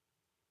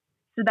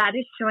 So that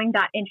is showing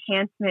that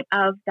enhancement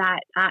of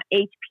that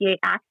HPA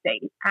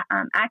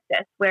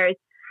axis, whereas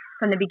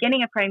from the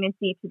beginning of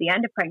pregnancy to the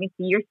end of pregnancy,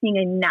 you're seeing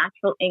a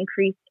natural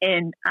increase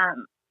in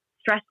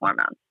stress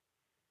hormones.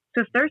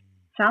 So if there's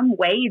some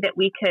way that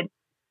we could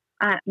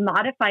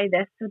modify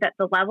this so that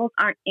the levels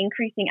aren't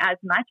increasing as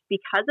much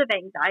because of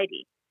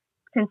anxiety,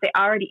 since they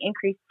already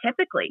increase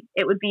typically,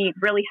 it would be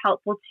really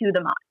helpful to the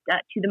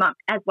mom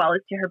as well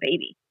as to her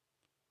baby.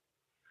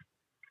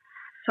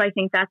 So I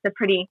think that's a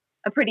pretty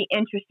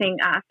interesting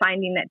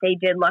finding that they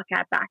did look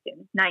at back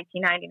in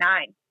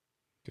 1999.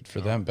 Good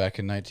for them, back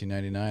in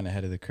 1999,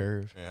 ahead of the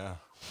curve. Yeah.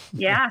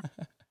 Yeah.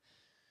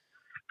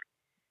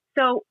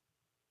 So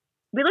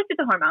we looked at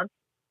the hormones,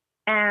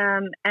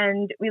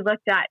 and we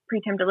looked at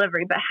preterm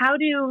delivery, but how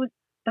do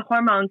the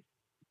hormones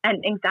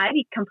and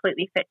anxiety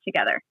completely fit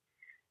together?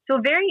 So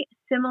a very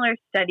similar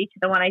study to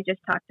the one I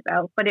just talked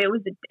about, but it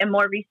was a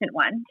more recent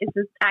one. This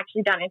was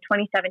actually done in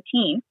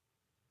 2017.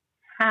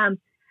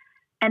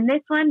 And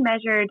this one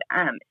measured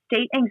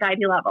state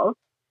anxiety levels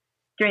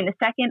during the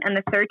second and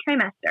the third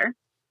trimester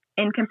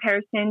in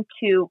comparison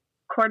to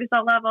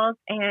cortisol levels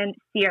and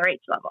CRH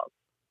levels.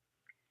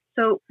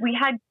 So we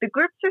had, the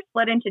groups are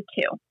split into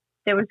 2.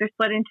 They're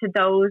split into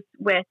those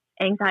with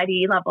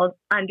anxiety levels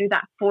under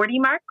that 40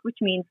 mark, which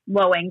means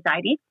low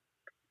anxiety,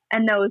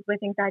 and those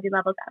with anxiety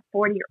levels at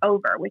 40 or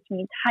over, which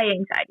means high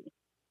anxiety.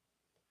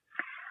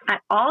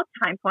 At all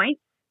time points,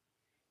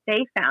 they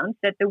found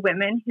that the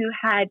women who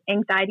had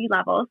anxiety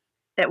levels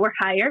that were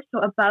higher, so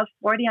above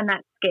 40 on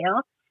that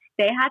scale,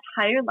 they had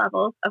higher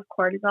levels of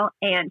cortisol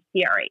and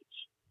CRH.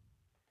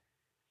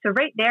 So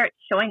right there, it's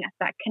showing us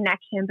that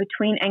connection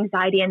between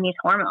anxiety and these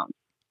hormones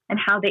and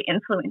how they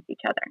influence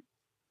each other.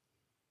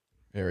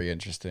 Very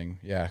interesting.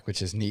 Yeah,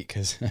 which is neat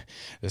because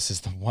this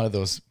is one of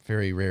those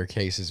very rare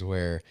cases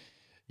where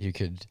you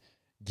could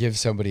give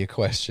somebody a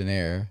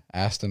questionnaire,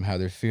 ask them how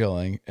they're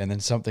feeling, and then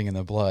something in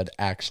the blood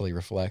actually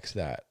reflects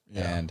that.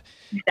 Yeah. And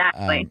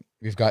exactly.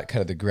 We've got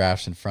kind of the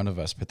graphs in front of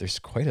us, but there's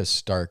quite a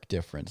stark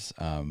difference.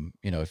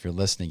 If you're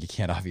listening, you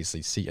can't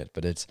obviously see it,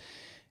 but it's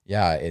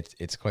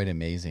quite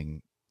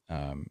amazing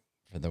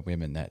for the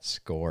women that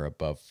score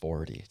above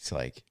 40. It's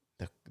like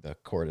the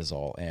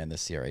cortisol and the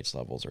CRH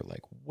levels are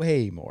like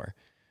way more.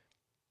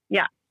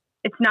 Yeah.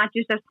 It's not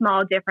just a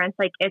small difference,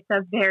 like it's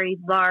a very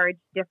large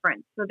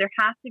difference. So there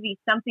has to be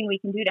something we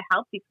can do to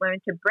help these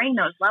women to bring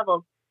those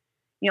levels,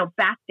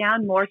 back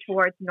down more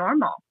towards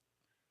normal.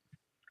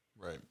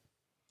 Right.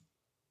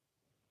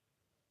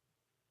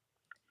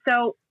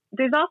 So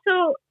there's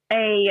also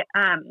in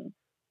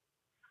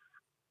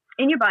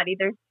your body,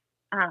 there's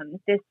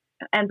this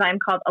enzyme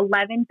called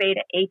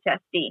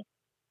 11-beta-HSD.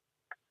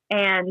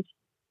 And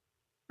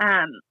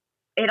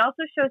it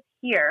also shows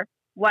here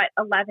what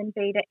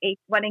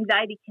what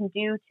anxiety can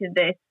do to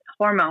this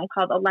hormone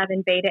called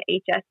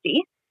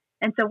 11-beta-HSD.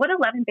 And so what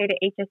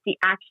 11-beta-HSD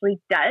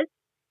actually does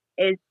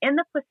is in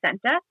the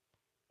placenta,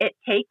 it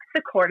takes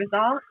the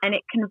cortisol and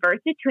it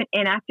converts it to an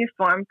inactive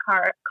form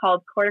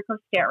called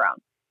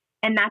corticosterone.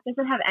 And that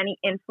doesn't have any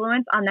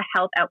influence on the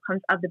health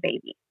outcomes of the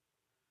baby.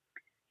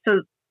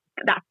 So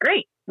that's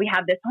great. We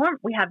have this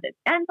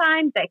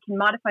enzyme that can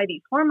modify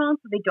these hormones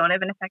so they don't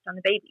have an effect on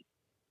the baby.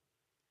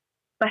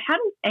 But how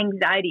does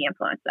anxiety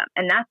influence them?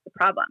 And that's the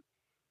problem.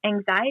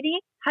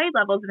 High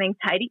levels of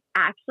anxiety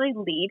actually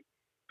lead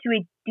to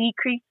a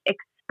decreased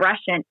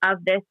expression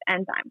of this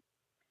enzyme.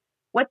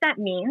 What that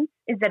means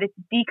is that it's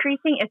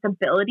decreasing its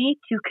ability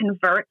to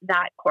convert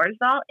that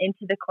cortisol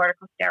into the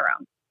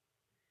corticosterone.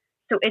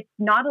 So it's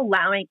not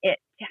allowing it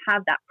to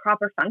have that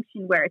proper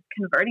function where it's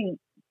converting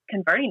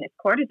this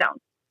cortisone.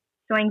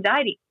 So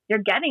anxiety, you're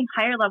getting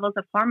higher levels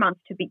of hormones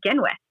to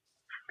begin with.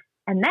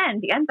 And then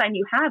the enzyme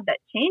you have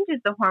that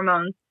changes the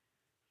hormones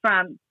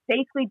from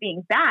basically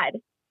being bad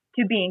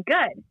to being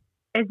good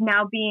is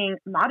now being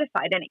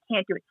modified and it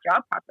can't do its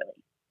job properly.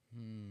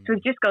 So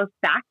it just goes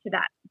back to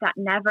that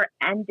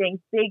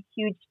never-ending, big,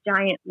 huge,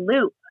 giant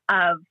loop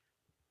of,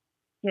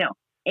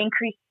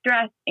 increased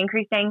stress,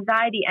 increased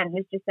anxiety, and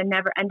it's just a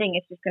never-ending.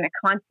 It's just going to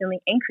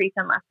constantly increase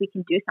unless we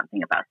can do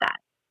something about that.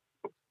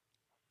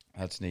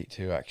 That's neat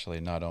too,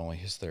 actually. Not only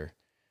is there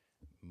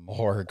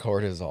more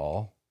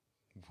cortisol,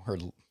 where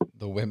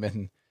the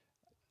women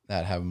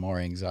that have more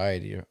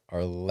anxiety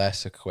are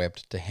less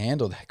equipped to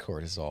handle that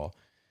cortisol.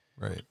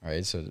 Right.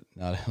 So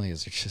not only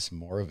is there just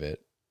more of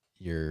it,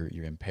 you're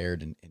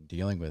impaired in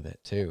dealing with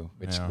it too,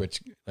 which,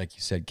 like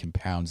you said,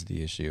 compounds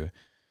the issue.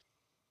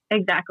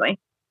 Exactly.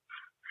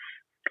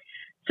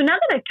 So now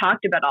that I've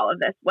talked about all of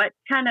this, what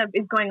kind of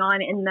is going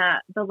on in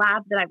the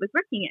lab that I was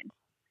working in?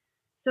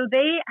 So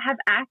they're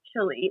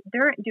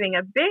doing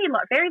a very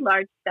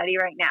large study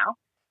right now.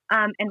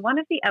 And one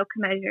of the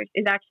outcome measures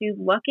is actually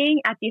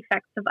looking at the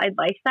effects of a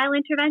lifestyle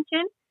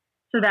intervention.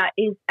 So that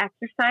is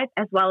exercise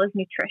as well as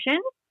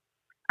nutrition,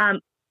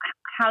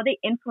 how they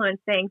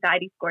influence the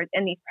anxiety scores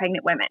in these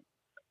pregnant women.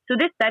 So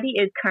this study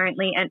is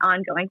currently an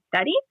ongoing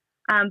study,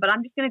 but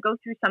I'm just going to go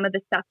through some of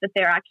the stuff that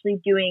they're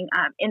actually doing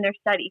in their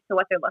study, so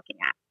what they're looking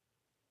at.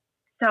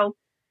 So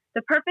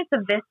the purpose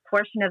of this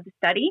portion of the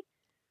study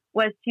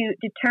was to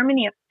determine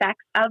the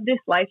effects of this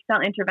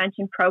lifestyle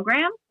intervention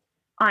program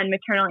on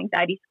maternal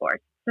anxiety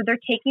scores. So they're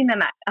taking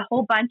them at a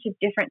whole bunch of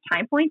different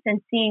time points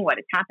and seeing what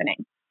is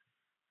happening.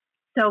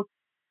 So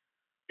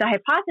the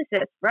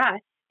hypothesis for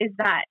us is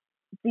that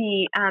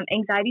the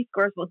anxiety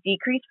scores will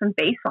decrease from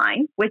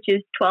baseline, which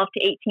is 12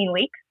 to 18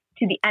 weeks,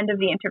 to the end of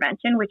the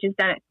intervention, which is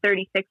done at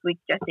 36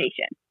 weeks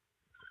gestation.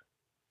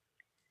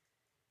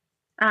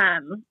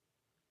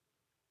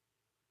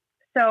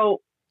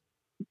 So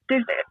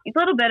there's a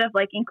little bit of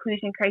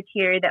inclusion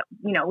criteria that,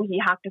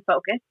 we have to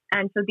focus.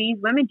 And so these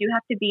women do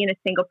have to be in a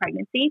single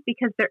pregnancy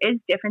because there is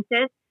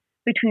differences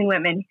between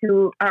women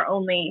who are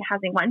only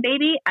having one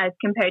baby as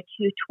compared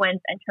to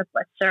twins and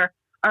triplets. There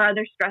are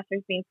other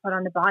stressors being put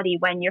on the body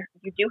when you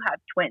do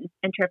have twins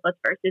and triplets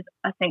versus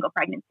a single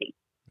pregnancy.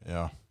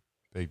 Yeah.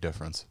 Big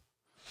difference.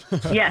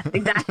 Yes,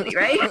 exactly.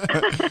 Right.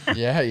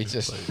 Yeah.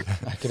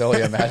 I can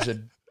only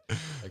imagine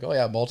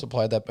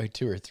multiply that by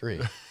 2 or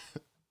 3.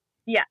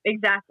 Yeah,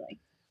 exactly.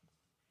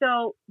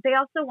 So they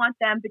also want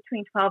them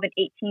between 12 and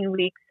 18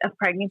 weeks of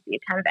pregnancy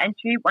at time of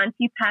entry. Once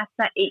you pass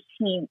that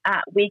 18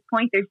 week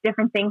point, there's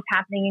different things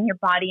happening in your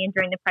body and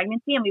during the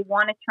pregnancy, and we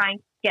want to try and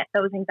get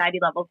those anxiety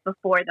levels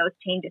before those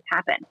changes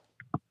happen.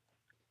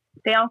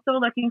 They also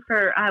are looking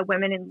for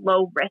women in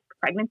low risk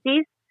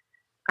pregnancies.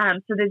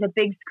 So there's a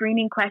big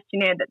screening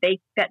questionnaire that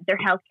their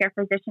healthcare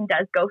physician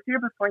does go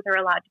through before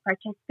they're allowed to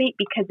participate,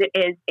 because it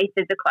is a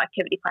physical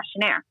activity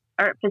questionnaire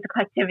or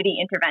physical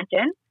activity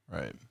intervention.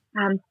 Right.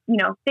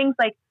 Things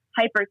like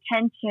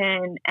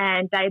hypertension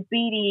and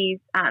diabetes,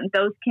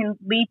 those can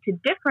lead to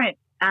different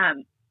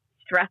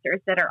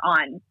stressors that are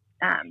on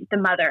the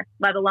mother,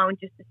 let alone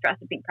just the stress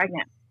of being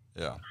pregnant.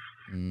 Yeah.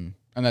 And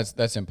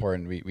that's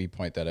important. We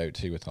point that out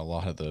too with a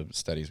lot of the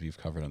studies we've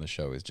covered on the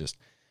show, is just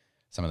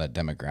some of that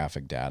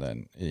demographic data,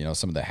 and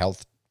some of the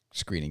health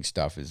screening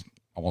stuff is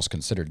almost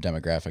considered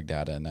demographic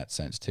data in that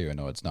sense too. I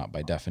know it's not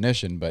by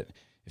definition, but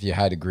if you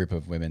had a group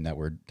of women that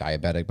were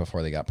diabetic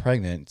before they got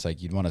pregnant, it's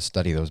like you'd want to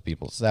study those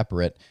people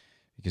separate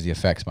because the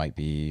effects might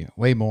be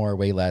way more,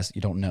 way less.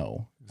 You don't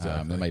know.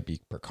 Exactly. There might be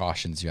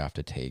precautions you have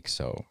to take.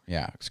 So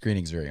yeah,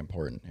 screening is very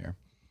important here.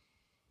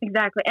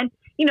 Exactly. And,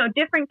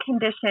 different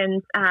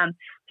conditions,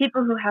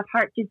 people who have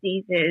heart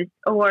diseases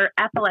or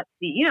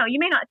epilepsy, you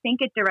may not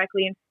think it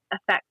directly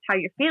affects how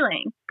you're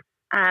feeling.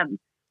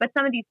 But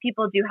some of these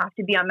people do have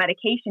to be on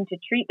medication to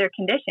treat their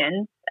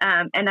conditions.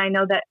 And I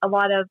know that a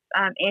lot of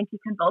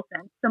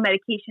anticonvulsants, so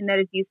medication that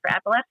is used for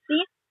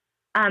epilepsy,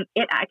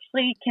 it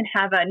actually can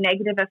have a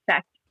negative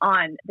effect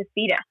on the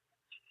fetus.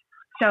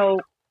 So,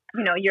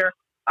 you're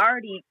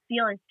already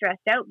feeling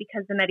stressed out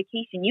because the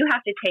medication you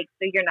have to take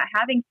so you're not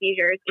having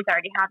seizures is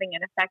already having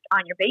an effect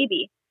on your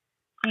baby.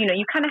 So,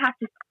 you kind of have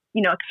to,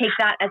 take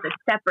that as a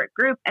separate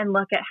group and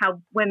look at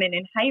how women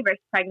in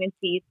high-risk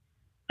pregnancies,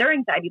 their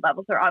anxiety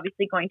levels are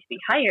obviously going to be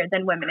higher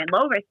than women in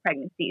low-risk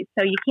pregnancies.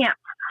 So you can't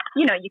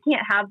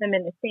have them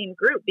in the same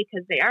group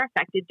because they are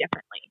affected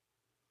differently.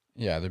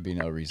 Yeah, there'd be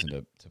no reason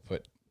to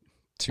put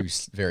two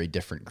very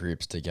different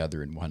groups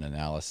together in one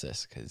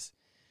analysis because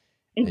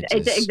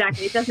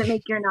exactly. It doesn't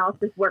make your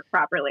analysis work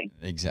properly.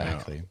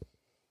 Exactly.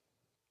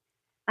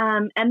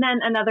 And then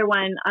another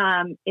one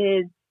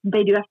is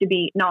they do have to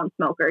be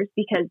non-smokers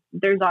because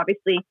there's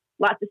obviously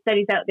lots of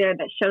studies out there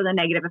that show the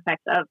negative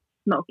effects of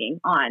smoking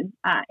on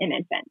an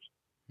infant.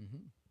 Mm-hmm.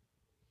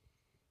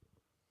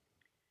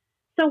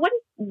 So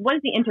what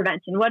is the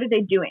intervention? What are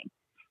they doing?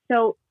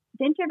 So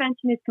the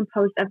intervention is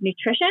composed of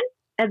nutrition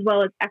as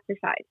well as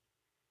exercise.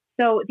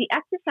 So the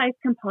exercise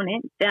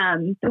component,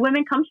 the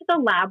women come to the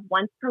lab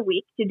once per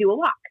week to do a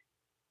walk.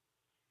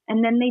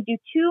 And then they do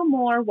 2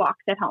 more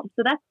walks at home.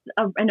 So that's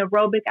an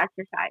aerobic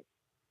exercise.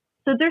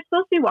 So they're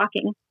supposed to be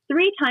walking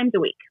 3 times a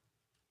week.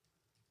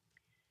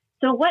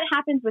 So what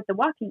happens with the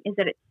walking is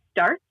that it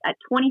starts at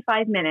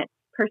 25 minutes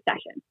per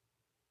session.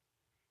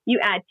 You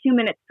add 2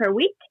 minutes per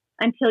week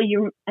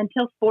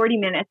until 40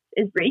 minutes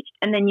is reached,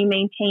 and then you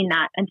maintain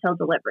that until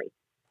delivery.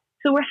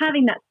 So we're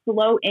having that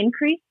slow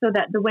increase so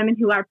that the women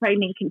who are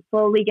pregnant can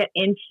slowly get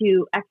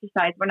into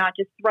exercise. We're not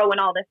just throwing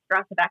all this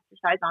stress of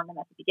exercise on them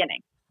at the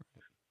beginning.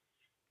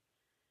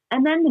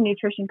 And then the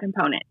nutrition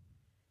component.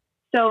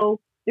 So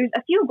there's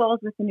a few goals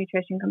with the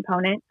nutrition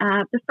component.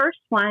 The first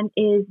one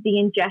is the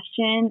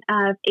ingestion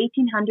of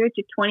 1,800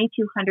 to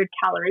 2,200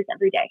 calories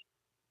every day.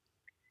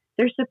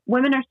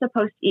 Women are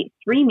supposed to eat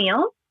 3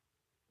 meals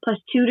plus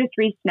 2 to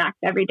 3 snacks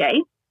every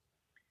day,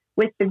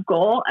 with the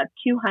goal of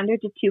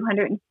 200 to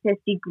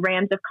 250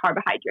 grams of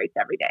carbohydrates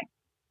every day.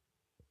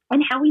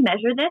 And how we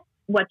measure this,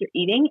 what they're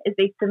eating, is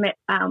they submit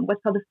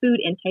what's called a food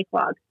intake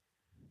log.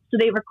 So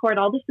they record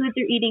all the food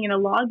they're eating in a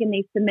log, and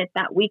they submit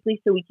that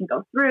weekly so we can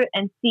go through it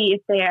and see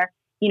if they're,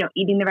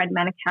 eating the right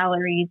amount of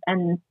calories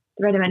and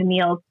the right amount of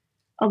meals.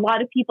 A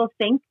lot of people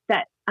think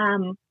that,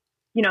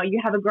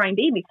 you have a growing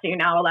baby, so you're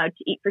now allowed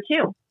to eat for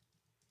 2.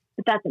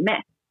 But that's a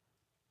myth.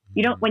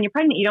 When you're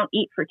pregnant, you don't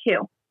eat for 2.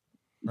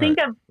 Right. Think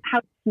of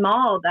how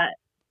small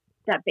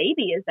that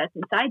baby is that's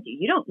inside you.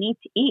 You don't need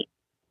to eat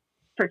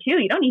for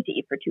 2. You don't need to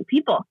eat for 2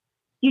 people.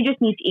 You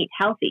just need to eat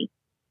healthy.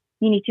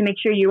 You need to make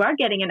sure you are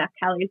getting enough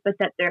calories, but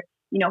that they're,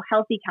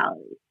 healthy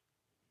calories.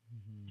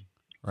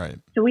 Right.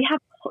 So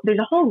there's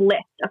a whole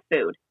list of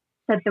food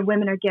that the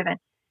women are given.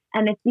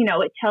 And it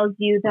tells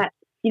you that,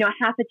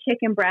 half a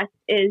chicken breast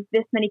is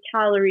this many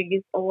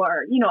calories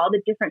or, all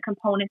the different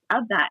components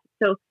of that.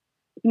 So,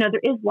 there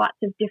is lots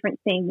of different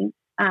things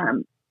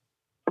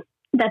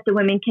that the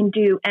women can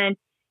do. And,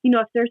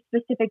 if there's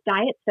specific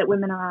diets that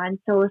women are on,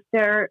 so if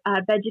they're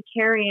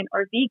vegetarian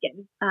or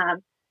vegan,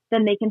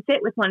 then they can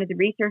sit with one of the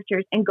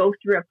researchers and go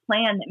through a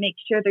plan that makes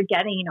sure they're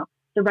getting,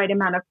 the right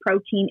amount of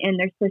protein in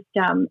their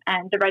system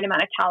and the right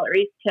amount of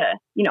calories to,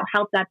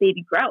 help that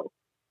baby grow.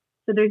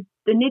 So the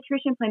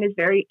nutrition plan is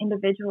very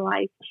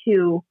individualized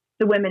to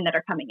the women that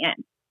are coming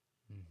in.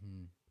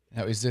 Mm-hmm.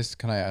 Now,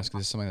 can I ask, is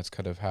this something that's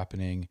kind of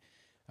happening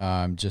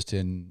just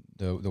in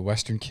the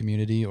Western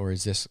community, or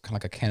is this kind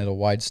of like a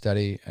Canada-wide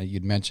study?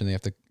 You'd mentioned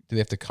do they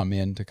have to come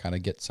in to kind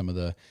of get some of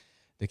the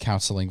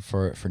counseling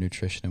for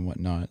nutrition and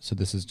whatnot? So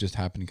this is just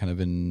happening kind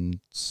of in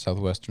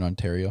southwestern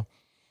Ontario?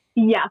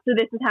 Yeah, so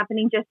this is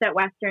happening just at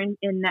Western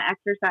in the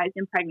exercise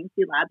and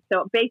pregnancy lab.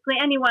 So basically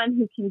anyone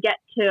who can get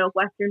to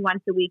Western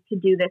once a week to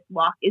do this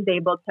walk is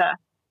able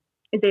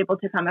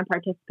to come and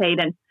participate.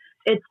 And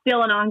it's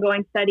still an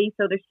ongoing study,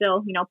 so there's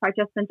still,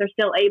 participants are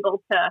still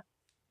able to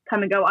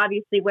come and go.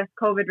 Obviously with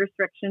COVID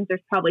restrictions,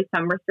 there's probably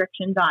some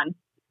restrictions on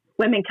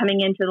women coming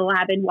into the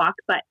lab and walk,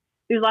 but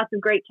there's lots of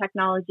great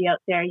technology out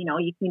there. You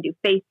can do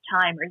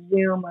FaceTime or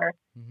Zoom or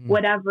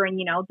whatever. And,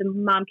 the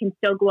mom can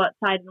still go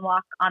outside and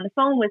walk on the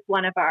phone with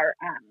one of our,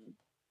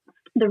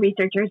 the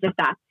researchers if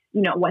that's,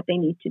 what they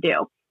need to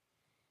do.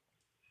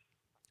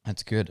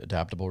 That's good.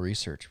 Adaptable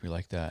research. We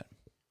like that.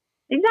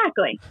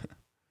 Exactly.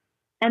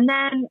 And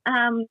then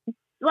the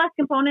last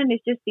component is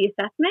just the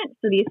assessment.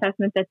 So the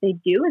assessment that they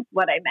do is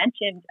what I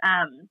mentioned,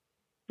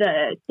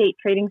 the state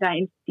trait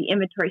anxiety, the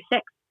inventory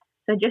 6.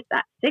 So just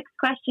that 6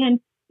 question,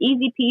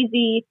 easy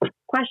peasy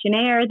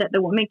questionnaire that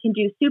the woman can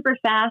do super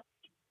fast.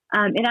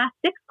 It asks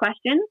 6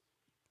 questions,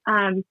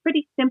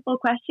 pretty simple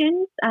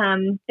questions.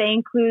 They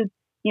include,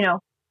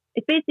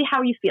 it's basically how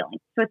are you feeling?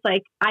 So it's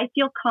like, I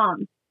feel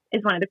calm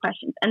is one of the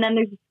questions. And then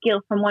there's a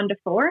scale from 1 to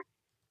 4,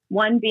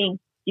 1 being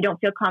you don't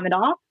feel calm at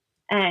all,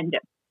 and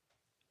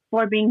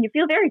 4 being you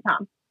feel very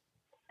calm.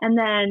 And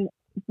then,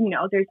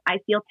 there's I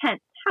feel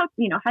tense. How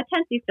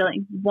tense are you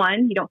feeling?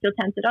 1, you don't feel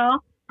tense at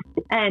all,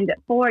 and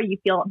 4, you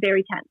feel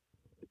very tense.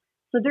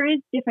 So there is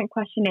different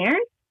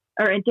questionnaires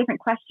or different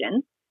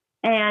questions.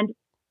 And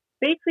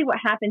basically what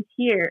happens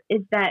here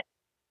is that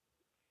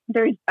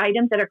there's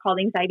items that are called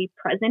anxiety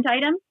present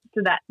items.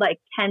 So that like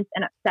tense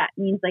and upset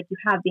means like you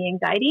have the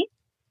anxiety.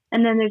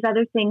 And then there's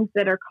other things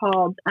that are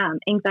called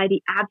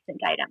anxiety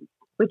absent items,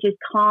 which is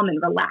calm and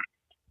relaxed.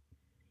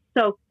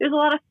 So there's a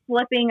lot of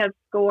flipping of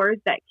scores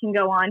that can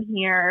go on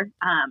here.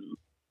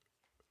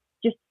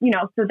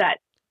 So that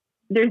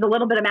there's a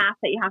little bit of math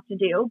that you have to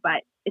do,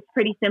 but it's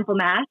pretty simple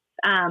math.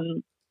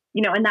 And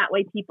that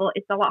way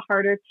it's a lot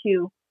harder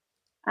to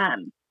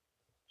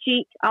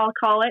cheat, I'll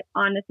call it,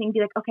 on the thing.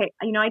 Be like, okay,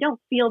 I don't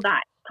feel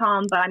that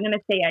calm, but I'm going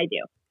to say I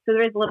do. So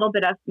there is a little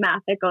bit of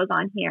math that goes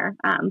on here.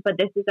 But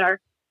this is our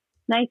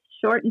nice,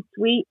 short and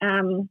sweet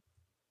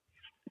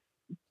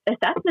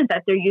assessment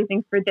that they're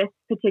using for this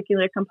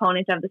particular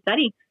component of the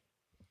study.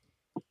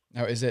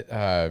 Now, is it,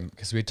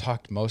 because we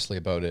talked mostly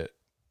about it,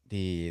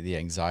 the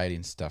anxiety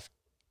and stuff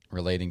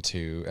relating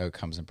to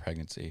outcomes in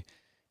pregnancy.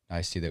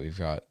 I see that we've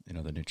got,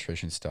 the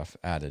nutrition stuff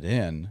added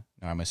in.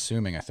 Now, I'm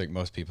assuming, I think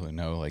most people who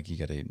know, like, you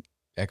got to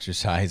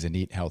exercise and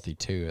eat healthy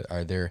too.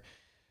 Are there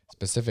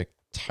specific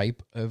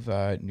type of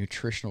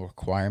nutritional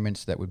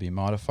requirements that would be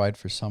modified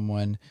for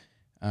someone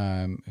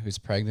who's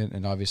pregnant?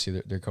 And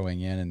obviously they're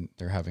going in and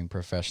they're having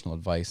professional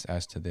advice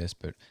as to this,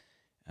 but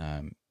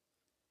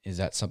is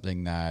that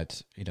something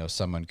that,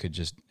 someone could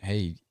just,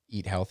 hey,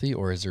 eat healthy,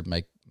 or is there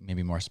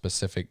maybe more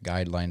specific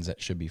guidelines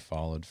that should be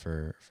followed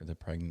for the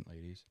pregnant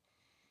ladies?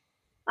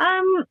 I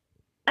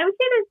would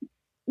say there's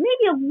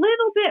maybe a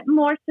little bit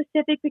more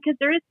specific, because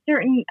there is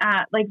certain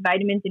like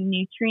vitamins and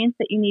nutrients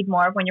that you need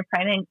more of when you're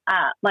pregnant,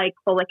 like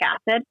folic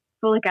acid.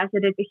 Folic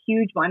acid is a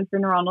huge one for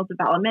neuronal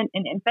development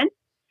in infants.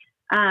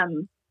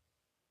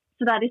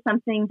 So that is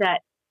something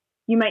that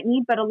you might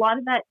need, but a lot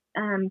of that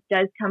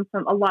does come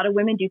from, a lot of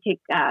women do take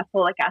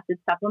folic acid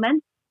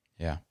supplements.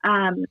 Yeah.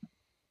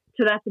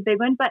 So that's a big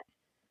one. But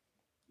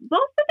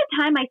most of the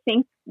time, I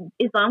think,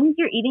 as long as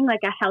you're eating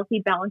like a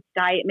healthy, balanced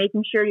diet,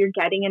 making sure you're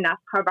getting enough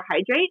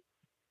carbohydrates,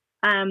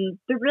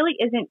 there really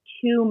isn't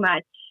too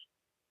much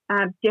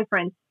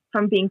difference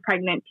from being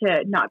pregnant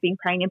to not being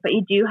pregnant. But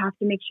you do have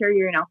to make sure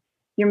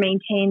you're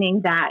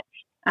maintaining that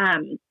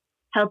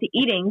healthy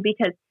eating,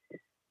 because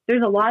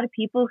there's a lot of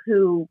people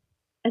who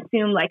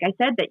assume, like I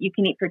said, that you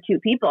can eat for 2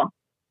 people.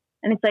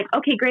 And it's like,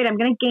 okay, great, I'm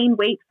going to gain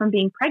weight from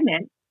being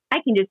pregnant. I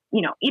can just,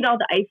 eat all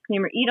the ice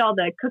cream or eat all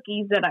the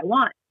cookies that I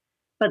want.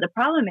 But the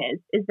problem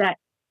is that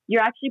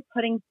you're actually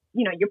putting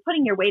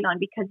your weight on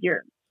because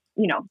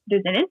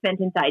there's an infant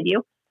inside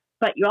you,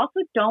 but you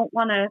also don't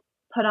want to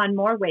put on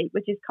more weight,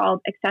 which is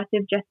called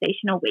excessive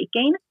gestational weight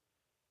gain.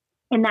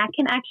 And that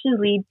can actually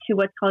lead to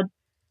what's called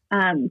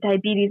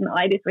diabetes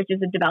mellitus, which is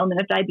the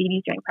development of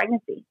diabetes during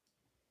pregnancy.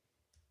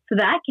 So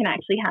that can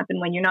actually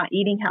happen when you're not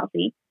eating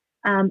healthy,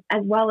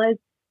 as well as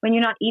when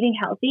you're not eating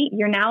healthy,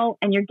 you're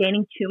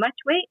gaining too much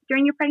weight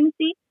during your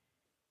pregnancy.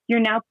 You're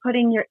now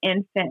putting your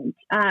infant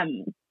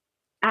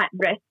at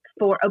risk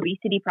for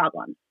obesity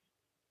problems.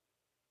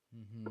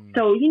 Mm-hmm.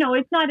 So,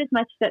 it's not as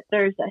much that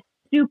there's a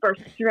super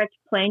strict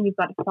plan you've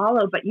got to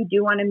follow, but you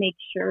do want to make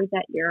sure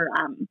that you're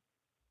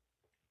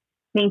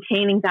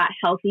maintaining that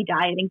healthy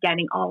diet and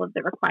getting all of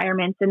the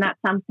requirements. And that's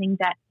something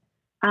that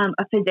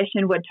a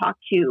physician would talk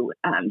to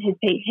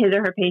his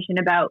or her patient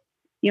about,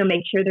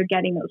 make sure they're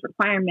getting those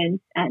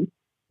requirements. And,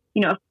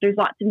 if there's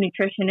lots of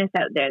nutritionists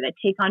out there that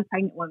take on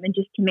pregnant women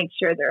just to make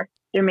sure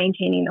they're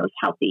maintaining those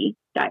healthy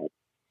diets.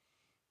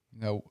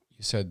 Now,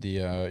 you said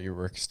your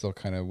work's still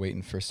kind of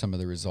waiting for some of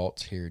the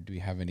results here. Do we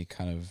have any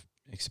kind of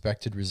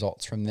expected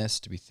results from this?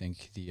 Do we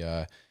think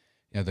the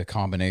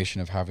combination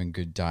of having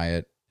good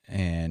diet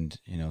and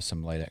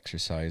some light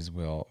exercise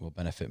will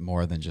benefit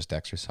more than just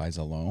exercise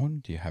alone?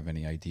 Do you have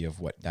any idea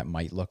of what that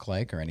might look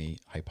like, or any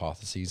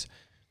hypotheses?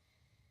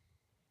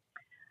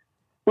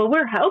 Well,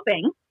 we're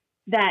hoping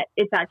that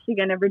it's actually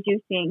going to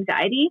reduce the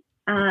anxiety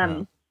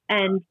and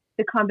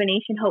the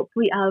combination,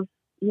 hopefully, of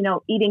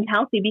eating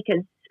healthy,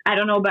 because I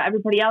don't know about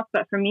everybody else,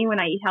 but for me, when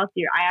I eat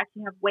healthier, I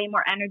actually have way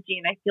more energy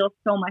and I feel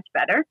so much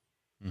better.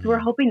 Mm-hmm. So we're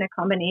hoping the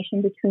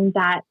combination between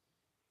that,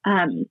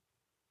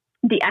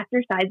 the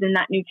exercise and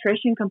that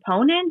nutrition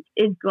component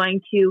is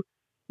going to,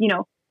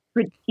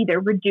 either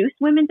reduce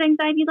women's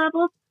anxiety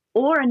levels,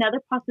 or another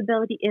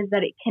possibility is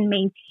that it can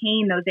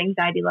maintain those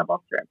anxiety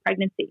levels throughout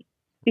pregnancy.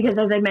 Because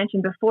as I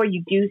mentioned before,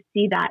 you do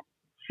see that,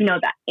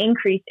 that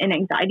increase in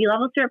anxiety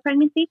levels throughout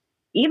pregnancy.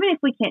 Even if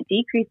we can't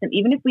decrease them,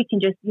 even if we can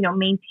just,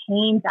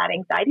 maintain that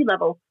anxiety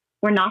level,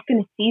 we're not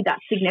going to see that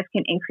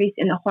significant increase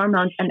in the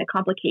hormones and the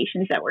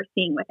complications that we're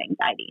seeing with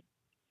anxiety.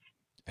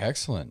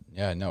 Excellent.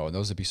 Yeah, no,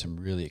 those would be some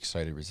really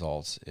exciting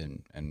results.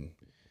 And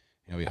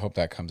we hope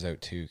that comes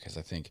out too, because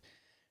I think,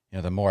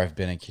 the more I've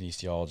been in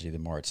kinesiology, the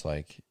more it's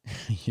like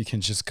you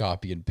can just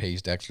copy and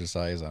paste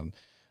exercise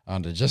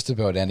onto just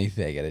about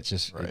anything. And it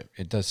just,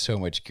 it does so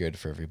much good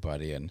for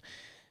everybody. And,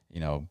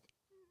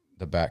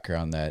 the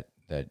background that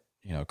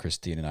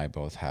Christine and I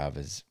both have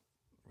is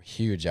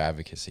huge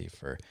advocacy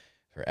for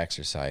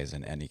exercise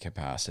in any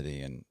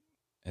capacity. And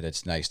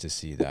it's nice to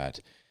see that,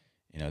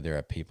 there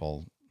are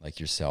people like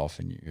yourself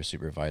and your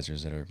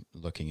supervisors that are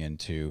looking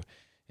into,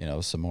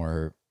 some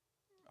more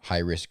high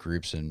risk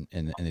groups in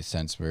the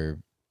sense where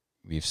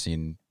we've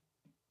seen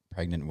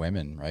pregnant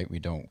women, right? We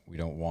don't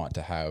want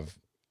to have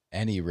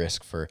any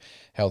risk for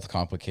health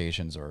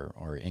complications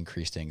or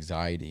increased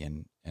anxiety.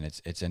 And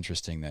it's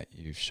interesting that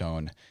you've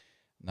shown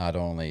not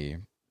only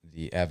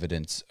the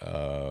evidence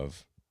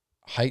of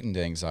heightened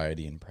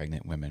anxiety in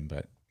pregnant women,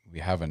 but we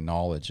have a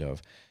knowledge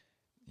of,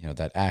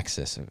 that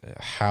axis of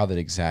how that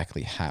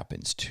exactly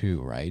happens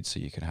too, right? So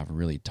you can have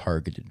really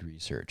targeted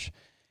research.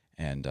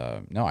 And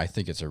no, I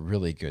think it's a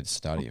really good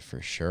study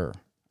for sure.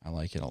 I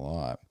like it a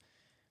lot.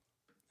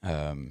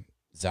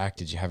 Zach,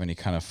 did you have any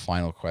kind of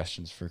final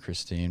questions for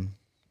Christine?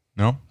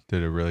 No,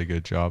 did a really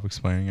good job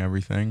explaining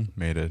everything.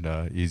 Made it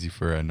easy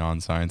for a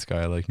non-science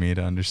guy like me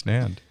to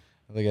understand.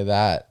 Look at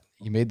that.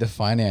 You made the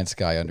finance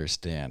guy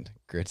understand.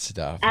 Good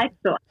stuff.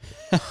 Excellent.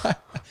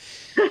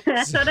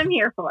 That's what I'm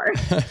here for.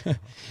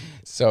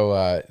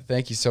 So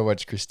thank you so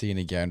much, Christine,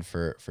 again,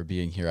 for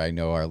being here. I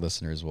know our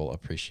listeners will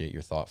appreciate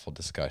your thoughtful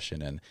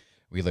discussion, and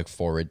we look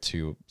forward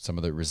to some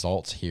of the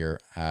results here.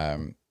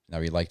 Now,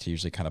 we like to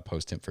usually kind of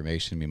post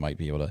information. We might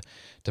be able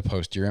to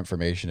post your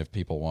information if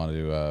people want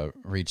to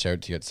reach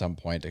out to you at some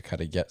point to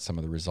kind of get some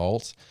of the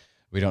results.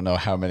 We don't know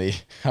how many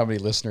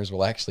listeners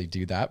will actually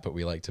do that, but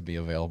we like to be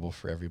available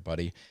for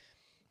everybody.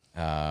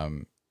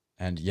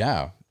 And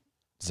yeah,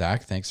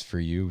 Zach, thanks to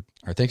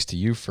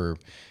you for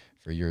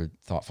your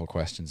thoughtful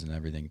questions and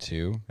everything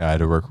too. I had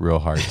to work real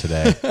hard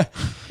today.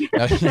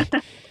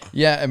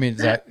 Yeah, I mean,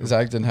 Zach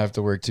didn't have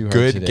to work too hard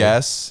today. Good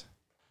guess,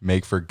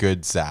 make for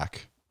good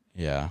Zach.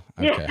 Yeah.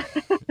 Okay.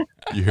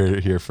 You heard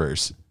it here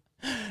first.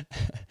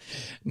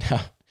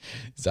 Now,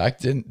 Zach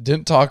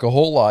didn't talk a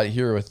whole lot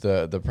here with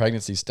the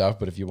pregnancy stuff,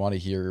 but if you want to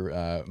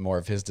hear more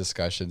of his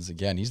discussions,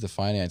 again, he's the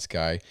finance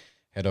guy.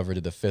 Head over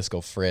to the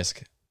Fiscal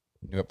Frisk.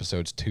 New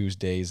episodes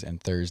Tuesdays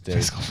and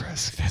Thursdays.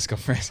 Fiscal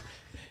Frisk.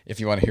 If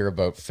you want to hear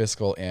about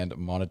fiscal and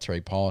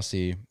monetary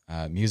policy,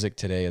 music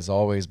today is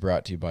always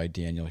brought to you by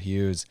Daniel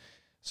Hughes.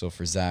 So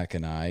for Zach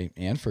and I,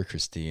 and for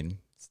Christine,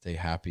 stay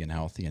happy and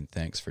healthy, and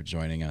thanks for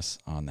joining us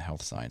on the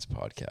Health Science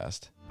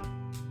Podcast.